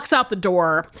 walks out the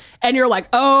door, and you're like,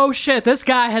 oh, shit, this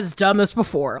guy has done this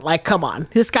before. Like, come on.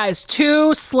 This guy is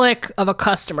too slick of a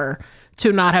customer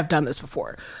to not have done this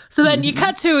before. So then you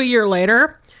cut to a year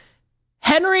later.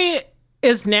 Henry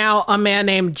is now a man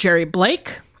named Jerry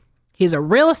Blake. He's a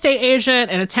real estate agent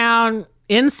in a town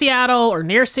in Seattle or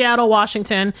near Seattle,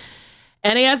 Washington,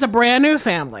 and he has a brand new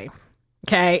family.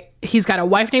 Okay, he's got a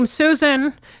wife named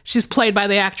Susan. She's played by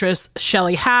the actress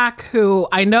Shelley Hack, who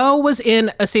I know was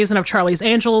in a season of Charlie's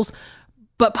Angels,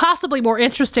 but possibly more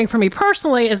interesting for me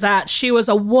personally is that she was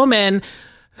a woman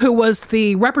who was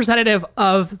the representative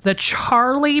of the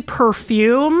Charlie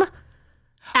perfume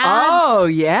ads. Oh,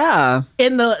 yeah.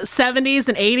 In the 70s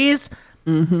and 80s.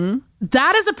 Mm-hmm.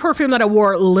 That is a perfume that I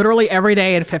wore literally every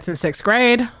day in 5th and 6th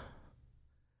grade.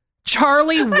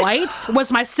 Charlie White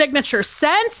was my signature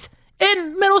scent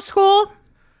in middle school.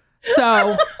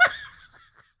 So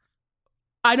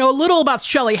I know a little about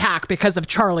Shelley Hack because of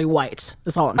Charlie White,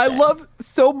 is all I'm saying. I love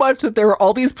so much that there were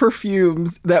all these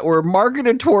perfumes that were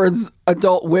marketed towards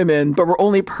adult women, but were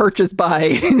only purchased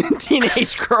by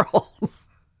teenage girls.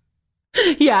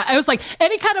 Yeah, it was like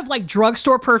any kind of like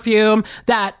drugstore perfume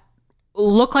that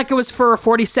looked like it was for a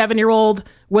 47-year-old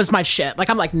was my shit. Like,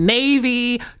 I'm like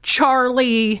Navy,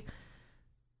 Charlie.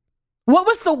 What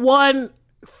was the one?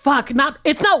 Fuck,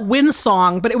 it's not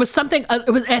Windsong, but it was something.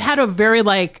 It had a very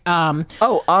like.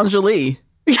 Anjali.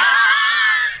 I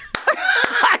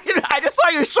just saw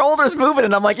your shoulders moving,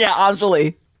 and I'm like, yeah,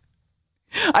 Anjali.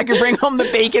 I could bring home the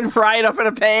bacon, fry it up in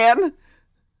a pan,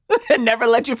 and never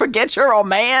let you forget your old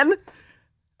man.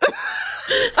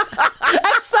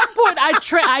 At some point,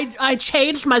 I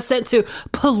changed my scent to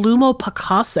Palumo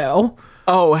Picasso.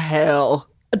 Oh, hell.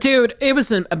 Dude, it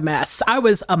was a mess. I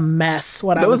was a mess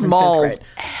when I was in 5th malls grade.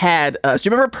 had us. Do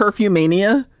you remember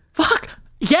Perfumania? Fuck,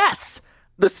 yes.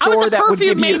 The store I was a that would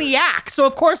give you... maniac, so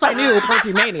of course I knew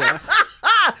Perfumania.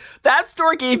 That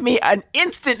store gave me an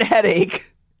instant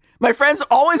headache. My friends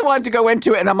always wanted to go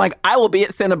into it, and I'm like, I will be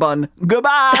at Cinnabon.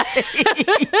 Goodbye.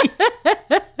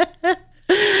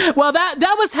 Well,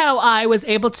 that was how I was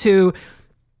able to,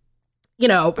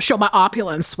 show my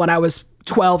opulence when I was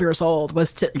 12 years old,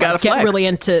 was to get really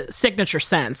into signature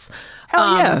scents.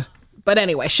 Hell yeah. But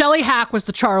anyway, Shelley Hack was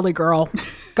the Charlie girl.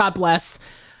 God bless.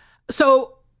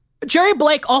 So Jerry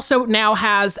Blake also now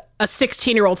has a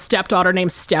 16-year-old stepdaughter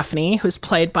named Stephanie, who's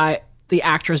played by the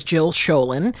actress Jill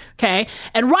Sholin. Okay.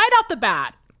 And right off the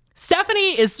bat,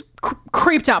 Stephanie is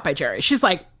creeped out by Jerry. She's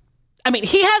like,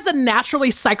 he has a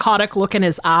naturally psychotic look in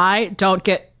his eye. Don't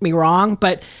get me wrong.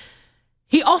 But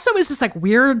he also is this like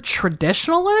weird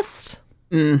traditionalist.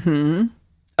 Mm-hmm.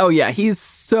 Oh, yeah. He's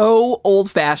so old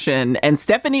fashioned. And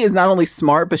Stephanie is not only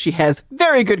smart, but she has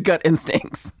very good gut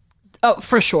instincts. Oh,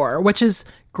 for sure. Which is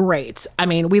great.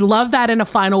 We love that in a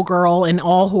final girl in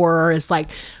all horror, is like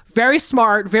very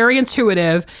smart, very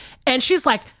intuitive. And she's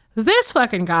like, this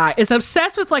fucking guy is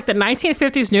obsessed with like the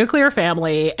 1950s nuclear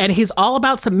family, and he's all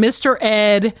about some Mr.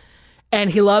 Ed, and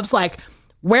he loves like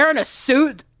wearing a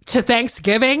suit to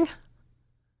Thanksgiving.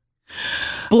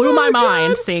 Blew my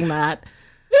mind seeing that.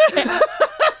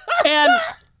 And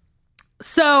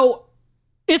so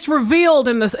it's revealed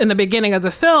in the beginning of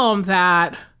the film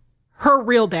that her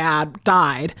real dad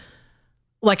died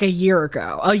like a year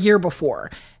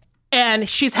before. And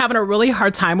she's having a really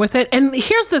hard time with it. And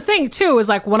here's the thing, too, is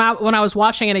like when I was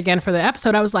watching it again for the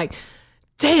episode, I was like,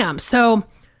 damn. So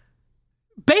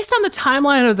based on the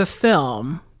timeline of the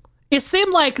film, it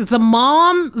seemed like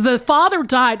the father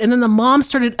died, and then the mom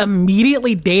started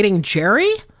immediately dating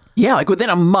Jerry. Yeah, like within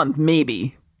a month,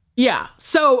 maybe. Yeah.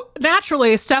 So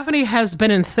naturally, Stephanie has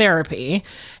been in therapy,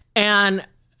 and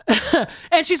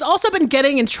And she's also been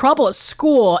getting in trouble at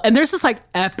school. And there's this like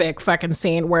epic fucking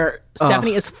scene where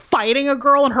Stephanie is fighting a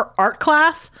girl in her art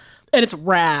class. And it's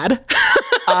rad.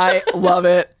 I love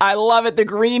it. I love it. The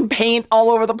green paint all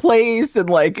over the place. And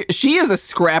like, she is a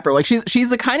scrapper. Like, she's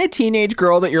the kind of teenage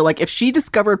girl that you're like, if she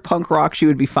discovered punk rock, she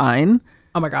would be fine.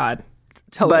 Oh my God.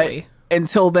 Totally. But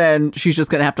until then, she's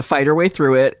just going to have to fight her way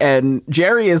through it. And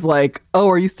Jerry is like, oh,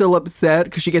 are you still upset?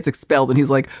 Because she gets expelled. And he's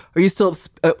like, are you still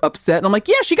upset? And I'm like,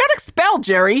 yeah, she got expelled,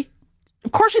 Jerry.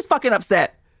 Of course she's fucking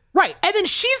upset. Right. And then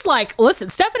she's like, listen,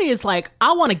 Stephanie is like,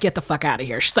 I want to get the fuck out of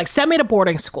here. She's like, send me to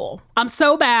boarding school. I'm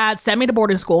so bad. Send me to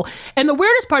boarding school. And the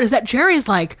weirdest part is that Jerry is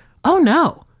like, oh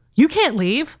no, you can't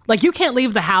leave. Like, you can't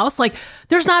leave the house. Like,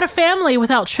 there's not a family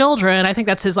without children. I think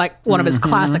that's his, like, one of his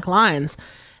classic lines.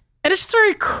 And it's just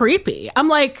very creepy. I'm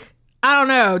like, I don't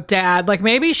know, Dad. Like,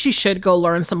 maybe she should go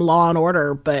learn some Law and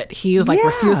Order, but he like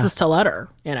refuses to let her,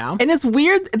 you know? And it's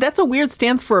weird. That's a weird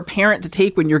stance for a parent to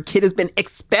take when your kid has been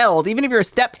expelled. Even if you're a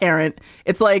step parent,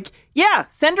 it's like, yeah,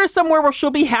 send her somewhere where she'll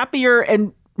be happier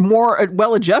and more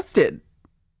well-adjusted.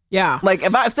 Yeah. Like,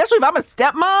 especially if I'm a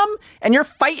stepmom and you're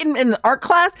fighting in the art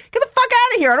class, get the fuck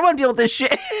out of here. I don't want to deal with this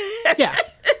shit. Yeah.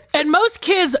 And most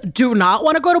kids do not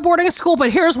want to go to boarding school,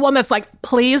 but here's one that's like,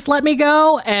 please let me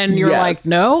go. And you're like,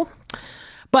 no.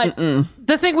 But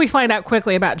the thing we find out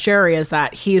quickly about Jerry is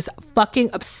that he's fucking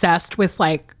obsessed with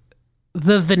like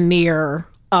the veneer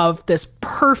of this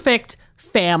perfect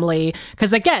family.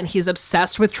 Because again, he's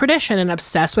obsessed with tradition and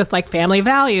obsessed with like family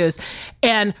values.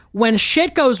 And when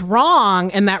shit goes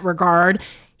wrong in that regard,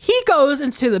 he goes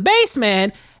into the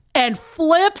basement and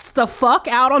flips the fuck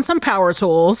out on some power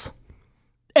tools.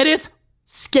 It is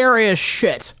scary as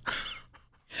shit.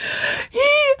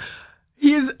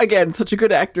 He is, again, such a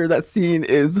good actor. That scene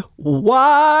is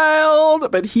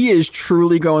wild, but he is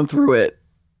truly going through it.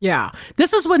 Yeah.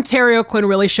 This is when Terry O'Quinn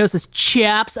really shows his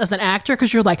chaps as an actor,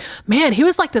 because you're like, man, he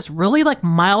was like this really like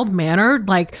mild-mannered,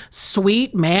 like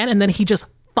sweet man, and then he just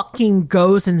fucking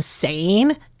goes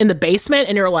insane in the basement,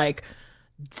 and you're like,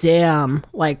 damn,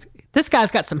 like this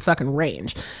guy's got some fucking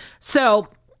range. So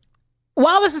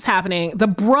while this is happening, the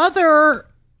brother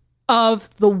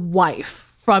of the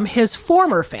wife from his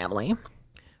former family,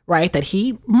 right, that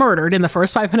he murdered in the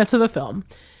first 5 minutes of the film,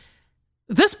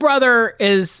 this brother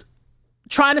is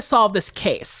trying to solve this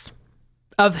case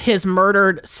of his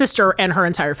murdered sister and her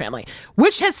entire family,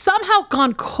 which has somehow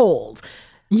gone cold.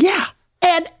 Yeah.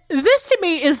 And this to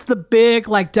me is the big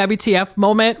like WTF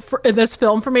moment in this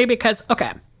film for me, because,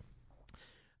 okay,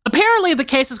 apparently the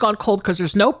case has gone cold because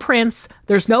there's no prints,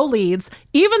 there's no leads,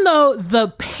 even though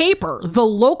the paper, the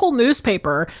local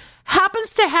newspaper,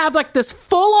 happens to have like this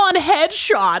full-on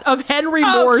headshot of Henry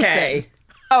Morrison.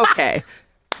 Okay.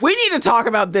 We need to talk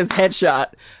about this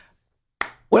headshot.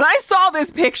 When I saw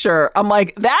this picture, I'm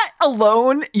like, that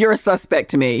alone, you're a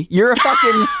suspect to me. You're a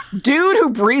fucking dude who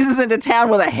breezes into town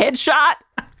with a headshot.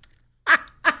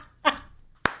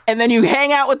 And then you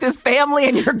hang out with this family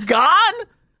and you're gone?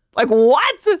 Like,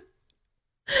 what?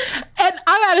 And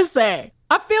I gotta say,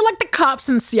 I feel like the cops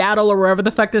in Seattle or wherever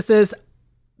the fuck this is,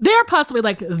 they're possibly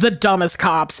like the dumbest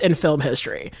cops in film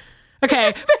history. Okay.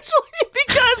 Especially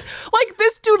because, like,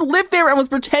 this dude lived there and was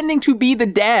pretending to be the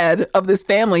dad of this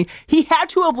family. He had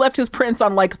to have left his prints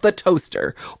on, like, the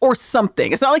toaster or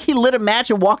something. It's not like he lit a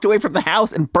match and walked away from the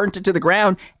house and burnt it to the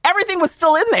ground. Everything was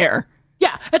still in there.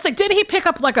 Yeah. It's like, didn't he pick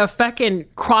up, like, a fucking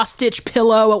cross-stitch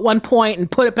pillow at one point and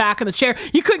put it back in the chair?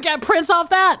 You couldn't get prints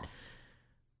off that?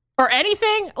 Or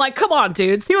anything? Like, come on,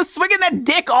 dudes. He was swinging that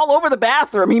dick all over the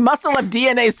bathroom. He must have left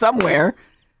DNA somewhere.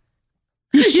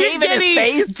 He's shaving his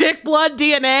face. Dick blood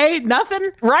DNA?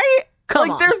 Nothing? Right?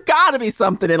 Come on. There's got to be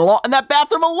something in that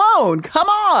bathroom alone. Come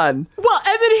on. Well,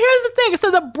 and then here's the thing. So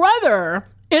the brother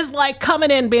is like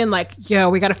coming in being like, yo,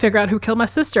 we got to figure out who killed my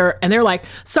sister. And they're like,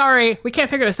 sorry, we can't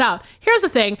figure this out. Here's the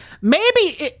thing.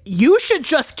 Maybe you should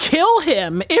just kill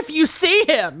him if you see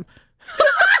him.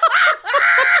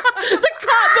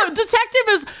 The detective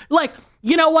is like,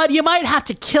 you know what? You might have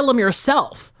to kill him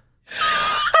yourself.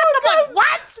 I'm like,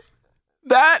 what?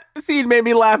 That scene made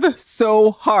me laugh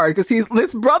so hard because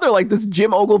his brother, like this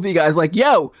Jim Ogilvy guy's like,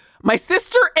 yo, my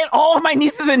sister and all of my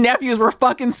nieces and nephews were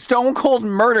fucking stone cold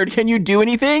murdered. Can you do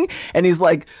anything? And he's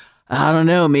like, I don't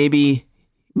know. Maybe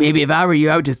if I were you,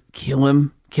 I would just kill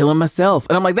him myself.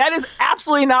 And I'm like, that is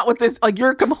absolutely not what this, like,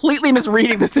 you're completely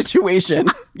misreading the situation.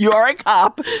 You are a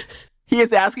cop. He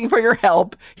is asking for your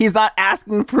help. He's not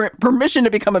asking for permission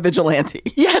to become a vigilante.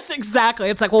 Yes, exactly.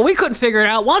 It's like, well, we couldn't figure it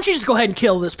out. Why don't you just go ahead and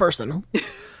kill this person?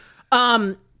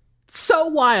 So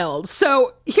wild.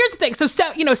 So here's the thing. So,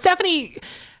 Stephanie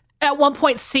at one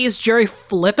point sees Jerry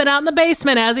flipping out in the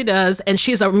basement as he does, and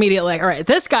she's immediately like, all right,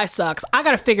 this guy sucks. I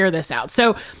got to figure this out.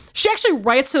 So she actually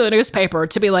writes to the newspaper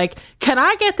to be like, can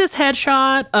I get this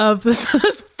headshot of this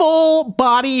full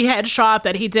body headshot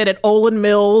that he did at Olin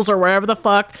Mills or wherever the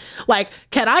fuck? Like,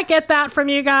 can I get that from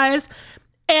you guys?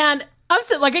 And I'm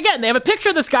saying, like, again, they have a picture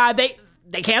of this guy.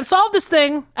 They can't solve this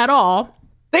thing at all.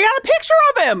 They got a picture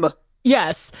of him.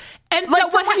 Yes. And like so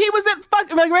when he was at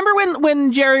like, remember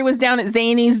when Jerry was down at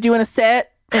Zany's doing a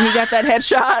set and he got that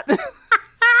headshot?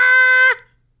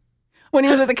 When he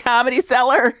was at the Comedy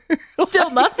Cellar?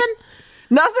 Still nothing?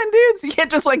 Nothing, dudes. You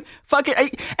can't just like fuck it.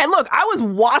 And look, I was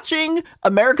watching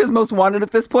America's Most Wanted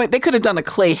at this point. They could have done a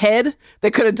clay head.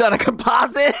 They could have done a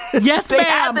composite. Yes, they ma'am.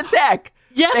 had the tech.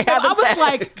 Yes, they ma'am. I was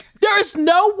like, there is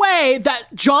no way that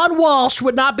John Walsh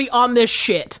would not be on this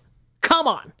shit. Come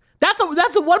on. That's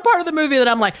the one part of the movie that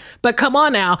I'm like, but come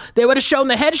on now. They would have shown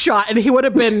the headshot and he would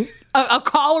have been, a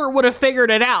caller would have figured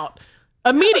it out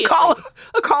immediately.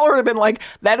 A caller would have been like,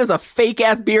 that is a fake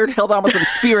ass beard held on with some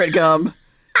spirit gum.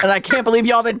 And I can't believe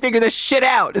y'all didn't figure this shit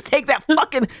out. Just take that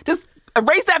just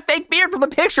erase that fake beard from the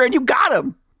picture and you got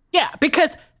him. Yeah,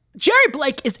 because Jerry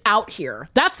Blake is out here.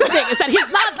 That's the thing, is that he's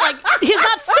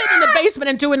not sitting in the basement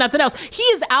and doing nothing else. He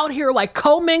is out here like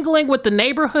commingling with the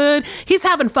neighborhood. He's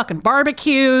having fucking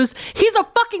barbecues. He's a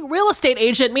fucking real estate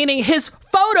agent, meaning his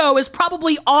photo is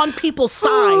probably on people's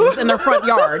signs in their front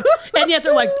yard. And yet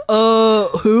they're like,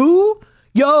 who?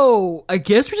 Yo, I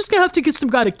guess we're just gonna have to get some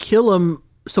guy to kill him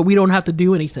so we don't have to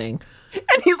do anything.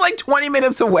 And he's like 20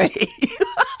 minutes away.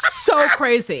 So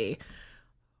crazy.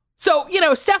 So,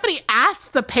 Stephanie asks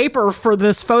the paper for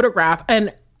this photograph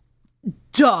and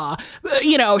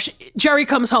Jerry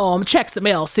comes home, checks the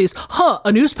mail, sees,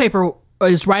 a newspaper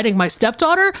is writing my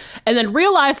stepdaughter, and then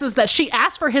realizes that she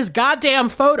asked for his goddamn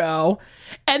photo.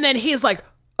 And then he's like,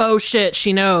 oh shit,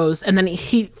 she knows. And then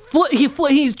he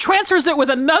transfers it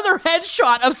with another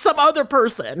headshot of some other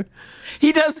person.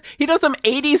 He does some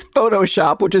 80s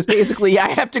Photoshop, which is basically, I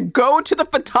have to go to the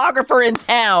photographer in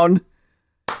town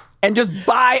and just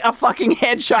buy a fucking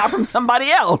headshot from somebody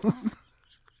else.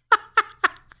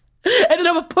 And then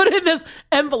I'm going to put it in this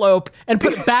envelope and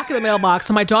put it back in the mailbox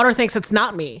so my daughter thinks it's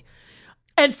not me.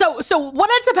 And so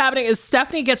what ends up happening is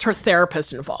Stephanie gets her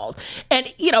therapist involved. And,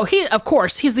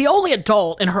 he's the only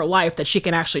adult in her life that she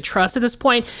can actually trust at this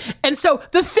point. And so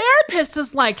the therapist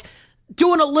is like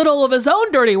doing a little of his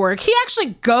own dirty work. He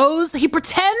actually he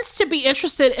pretends to be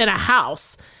interested in a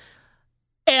house.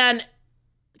 And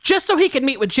just so he can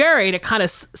meet with Jerry to kind of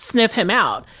sniff him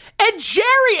out. And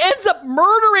Jerry ends up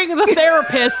murdering the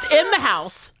therapist in the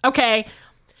house, okay?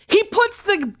 He puts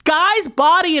the guy's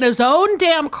body in his own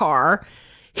damn car.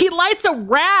 He lights a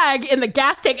rag in the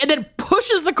gas tank and then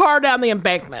pushes the car down the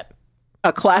embankment.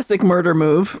 A classic murder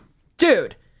move.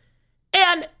 Dude.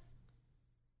 And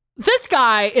this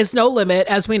guy is no limit,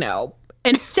 as we know.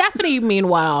 And Stephanie,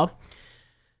 meanwhile,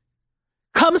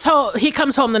 comes home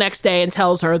the next day and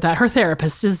tells her that her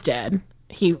therapist is dead.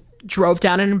 He drove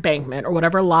down an embankment or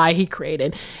whatever lie he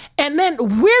created. And then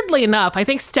weirdly enough, I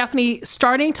think Stephanie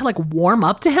starting to like warm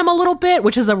up to him a little bit,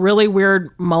 which is a really weird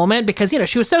moment because,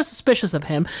 she was so suspicious of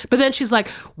him. But then she's like,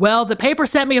 well, the paper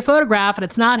sent me a photograph and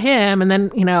it's not him. And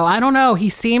then, I don't know. He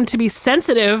seemed to be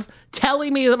sensitive,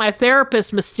 telling me that my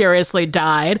therapist mysteriously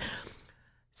died.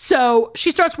 So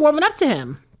she starts warming up to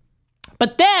him.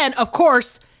 But then, of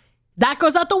course, that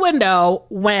goes out the window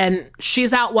when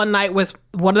she's out one night with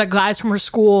one of the guys from her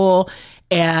school,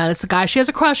 and it's a guy she has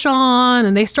a crush on,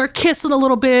 and they start kissing a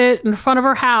little bit in front of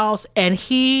her house, and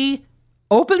he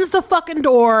opens the fucking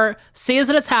door, sees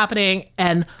that it's happening,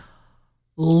 and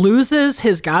loses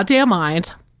his goddamn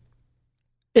mind,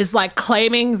 is like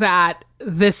claiming that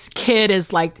this kid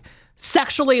is like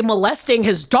sexually molesting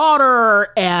his daughter,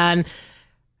 and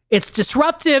it's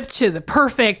disruptive to the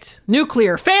perfect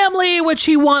nuclear family, which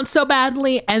he wants so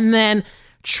badly. And then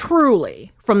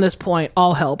truly, from this point,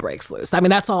 all hell breaks loose. I mean,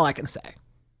 that's all I can say.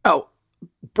 Oh,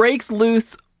 breaks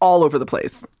loose all over the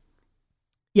place.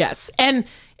 Yes. And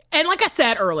like I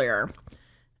said earlier,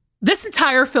 this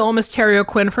entire film is Terry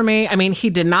O'Quinn for me. I mean, he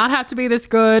did not have to be this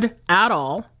good at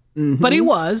all, but he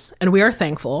was, and we are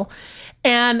thankful.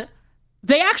 And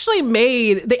they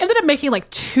ended up making like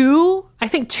two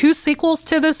sequels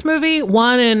to this movie,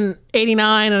 one in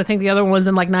 89 and I think the other one was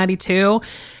in like 92.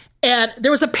 And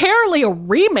there was apparently a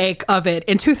remake of it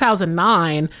in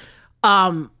 2009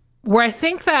 where I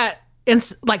think that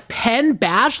it's like Penn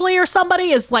Badgley or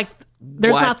somebody is like,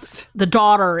 there's not the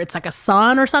daughter, it's like a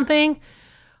son or something.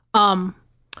 All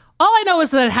I know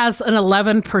is that it has an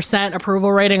 11%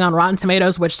 approval rating on Rotten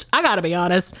Tomatoes, which I gotta be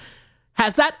honest,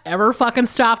 Has that ever fucking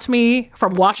stopped me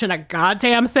from watching a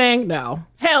goddamn thing? No.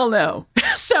 Hell no.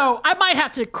 So I might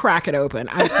have to crack it open.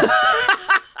 I'm so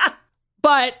sorry.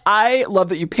 But I love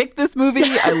that you picked this movie.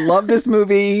 I love this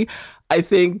movie. I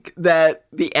think that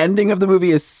the ending of the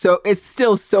movie is it's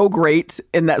still so great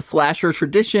in that slasher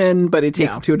tradition, but it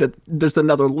takes it to just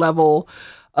another level.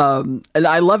 And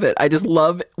I love it. I just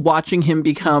love watching him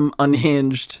become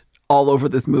unhinged all over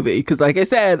this movie. Because like I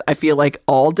said, I feel like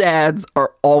all dads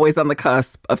are always on the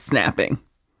cusp of snapping.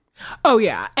 Oh,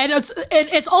 yeah. And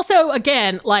it's also,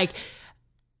 again, like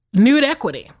nude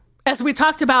equity. As we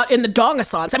talked about in the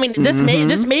Dong-a-sons. I mean, this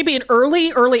may be an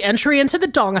early entry into the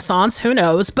Dong-a-sons. Who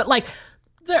knows? But like,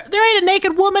 there ain't a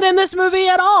naked woman in this movie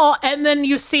at all. And then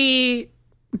you see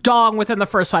Dong within the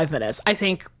first 5 minutes.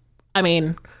 I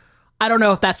mean, I don't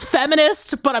know if that's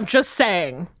feminist, but I'm just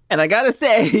saying. And I gotta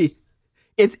say,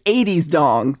 it's 80s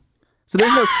Dong. So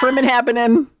there's no trimming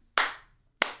happening.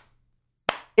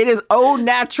 It is au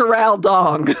natural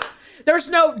Dong. There's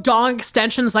no Dong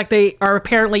extensions like they are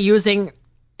apparently using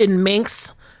in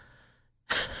minks.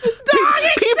 People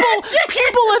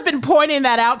have been pointing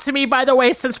that out to me, by the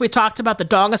way, since we talked about the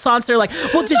Dong-a-sons. They're like,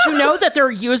 well, did you know that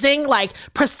they're using like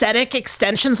prosthetic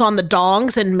extensions on the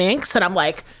dongs and minks? And I'm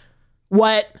like,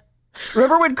 what?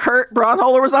 Remember when Kurt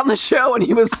Braunholer was on the show and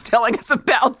he was telling us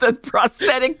about the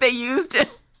prosthetic they used in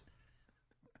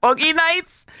Boogie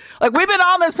Nights? Like, we've been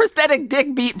on this prosthetic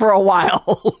dick beat for a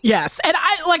while. Yes. And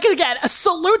I, like, again, a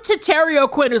salute to Terry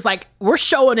O'Quinn, who's like, we're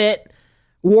showing it,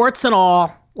 warts and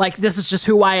all. Like, this is just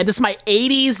who I am. This is my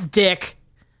 80s dick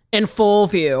in full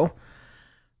view.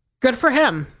 Good for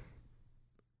him.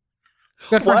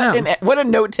 Good for him. What a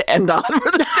note to end on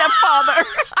for the stepfather.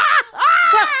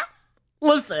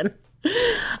 Listen,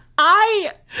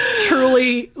 I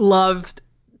truly loved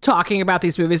talking about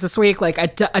these movies this week. Like, I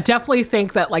definitely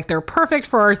think that, like, they're perfect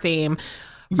for our theme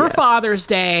for Father's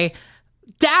Day.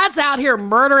 Dads out here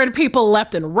murdering people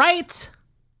left and right.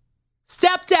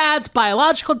 Stepdads,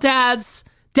 biological dads,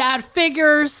 dad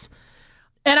figures.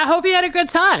 And I hope you had a good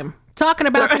time talking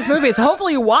about these movies.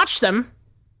 Hopefully you watched them.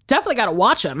 Definitely got to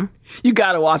watch them. You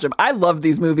got to watch them. I love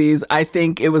these movies. I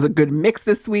think it was a good mix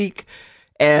this week.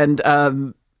 And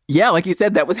yeah, like you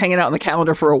said, that was hanging out on the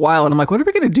calendar for a while. And I'm like, what are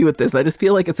we going to do with this? I just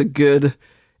feel like it's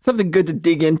something good to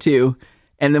dig into.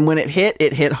 And then when it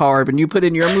hit hard. When you put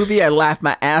in your movie, I laughed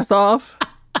my ass off.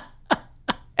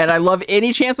 And I love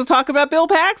any chance to talk about Bill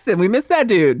Paxton. We miss that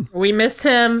dude. We missed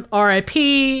him.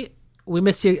 R.I.P. We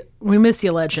miss you. We miss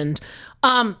you, legend.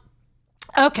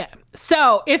 Okay.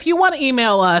 So if you want to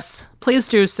email us, please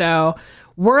do so.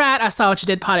 We're at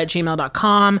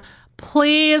isawwhatyoudidpod@gmail.com.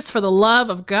 Please, for the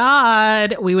love of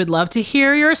God, we would love to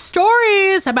hear your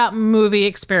stories about movie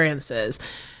experiences.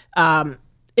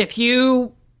 If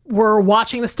you were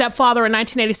watching The Stepfather in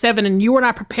 1987 and you were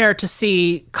not prepared to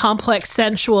see complex,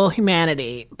 sensual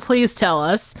humanity, please tell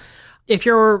us. If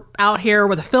you're out here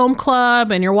with a film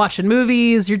club and you're watching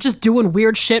movies, you're just doing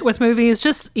weird shit with movies,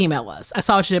 just email us.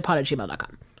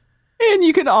 isawwhatyoudidpod@gmail.com. And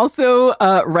you can also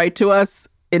write to us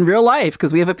in real life,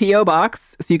 because we have a P.O.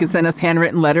 box, so you can send us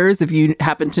handwritten letters. If you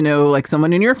happen to know, like,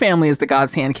 someone in your family is the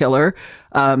God's hand killer,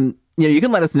 you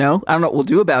can let us know. I don't know what we'll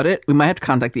do about it. We might have to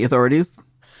contact the authorities.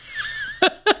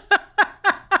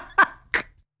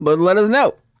 But let us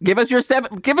know. Give us your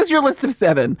list of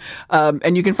 7.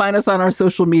 And you can find us on our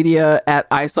social media at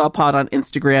ISawPod on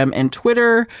Instagram and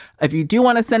Twitter. If you do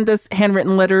want to send us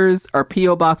handwritten letters, our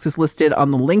P.O. box is listed on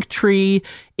the link tree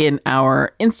in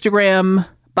our Instagram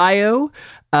bio.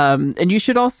 And you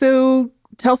should also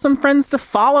tell some friends to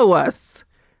follow us.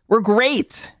 We're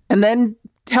great. And then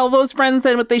tell those friends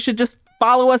that they should just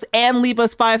follow us and leave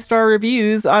us 5-star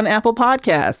reviews on Apple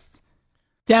Podcasts.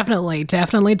 Definitely.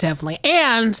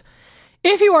 And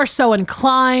if you are so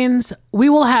inclined, we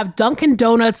will have Dunkin'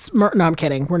 Donuts. No, I'm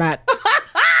kidding. We're not.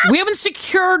 We haven't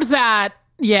secured that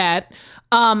yet.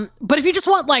 But if you just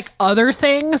want, like, other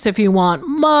things, if you want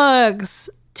mugs,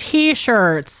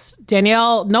 T-shirts.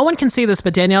 Danielle, no one can see this,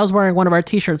 but Danielle's wearing one of our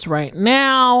T-shirts right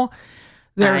now.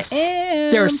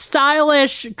 They're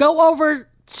stylish. Go over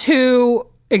to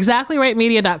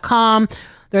exactlyrightmedia.com.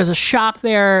 There's a shop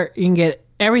there. You can get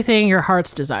everything your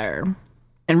heart's desire.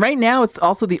 And right now, it's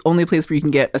also the only place where you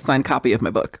can get a signed copy of my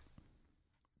book.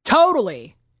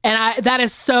 Totally. And that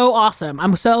is so awesome.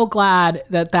 I'm so glad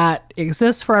that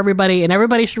exists for everybody. And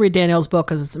everybody should read Danielle's book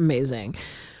because it's amazing.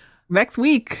 Next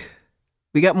week,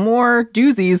 we got more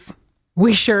doozies.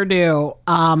 We sure do.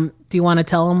 Do you want to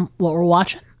tell them what we're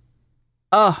watching?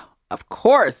 Of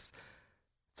course.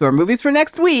 So our movies for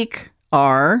next week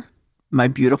are My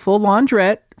Beautiful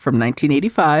Laundrette from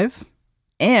 1985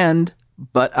 and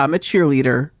But I'm a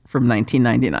Cheerleader from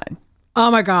 1999. Oh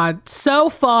my God. So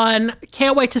fun.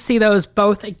 Can't wait to see those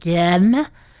both again.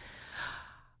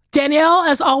 Danielle,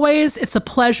 as always, it's a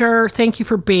pleasure. Thank you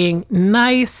for being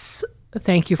nice.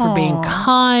 Thank you for being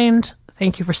kind.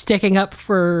 Thank you for sticking up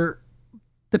for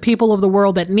the people of the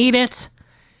world that need it.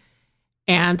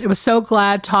 And it was so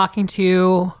glad talking to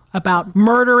you about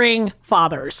murdering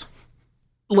fathers.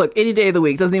 Look, any day of the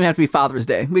week. It doesn't even have to be Father's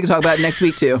Day. We can talk about it next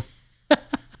week, too.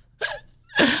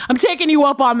 I'm taking you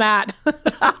up on that.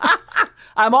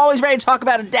 I'm always ready to talk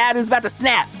about a dad who's about to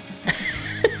snap.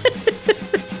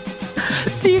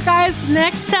 See you guys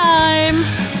next time.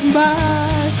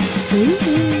 Bye.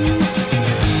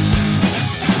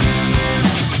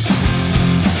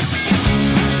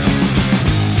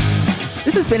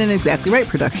 This has been an Exactly Right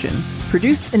production,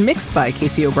 produced and mixed by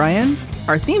Casey O'Brien.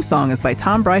 Our theme song is by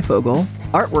Tom Breyfogle,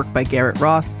 artwork by Garrett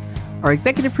Ross. Our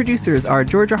executive producers are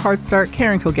Georgia Hardstart,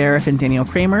 Karen Kilgariff, and Danielle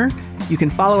Kramer. You can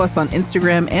follow us on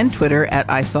Instagram and Twitter at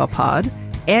ISawPod,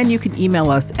 and you can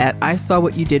email us at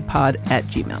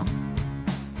isawwhatyoudidpod@gmail.com.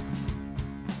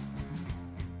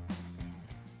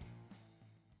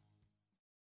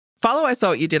 Follow I Saw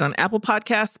What You Did on Apple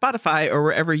Podcasts, Spotify, or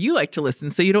wherever you like to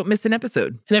listen so you don't miss an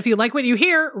episode. And if you like what you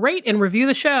hear, rate and review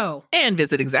the show. And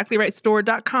visit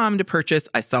exactlyrightstore.com to purchase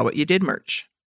I Saw What You Did merch.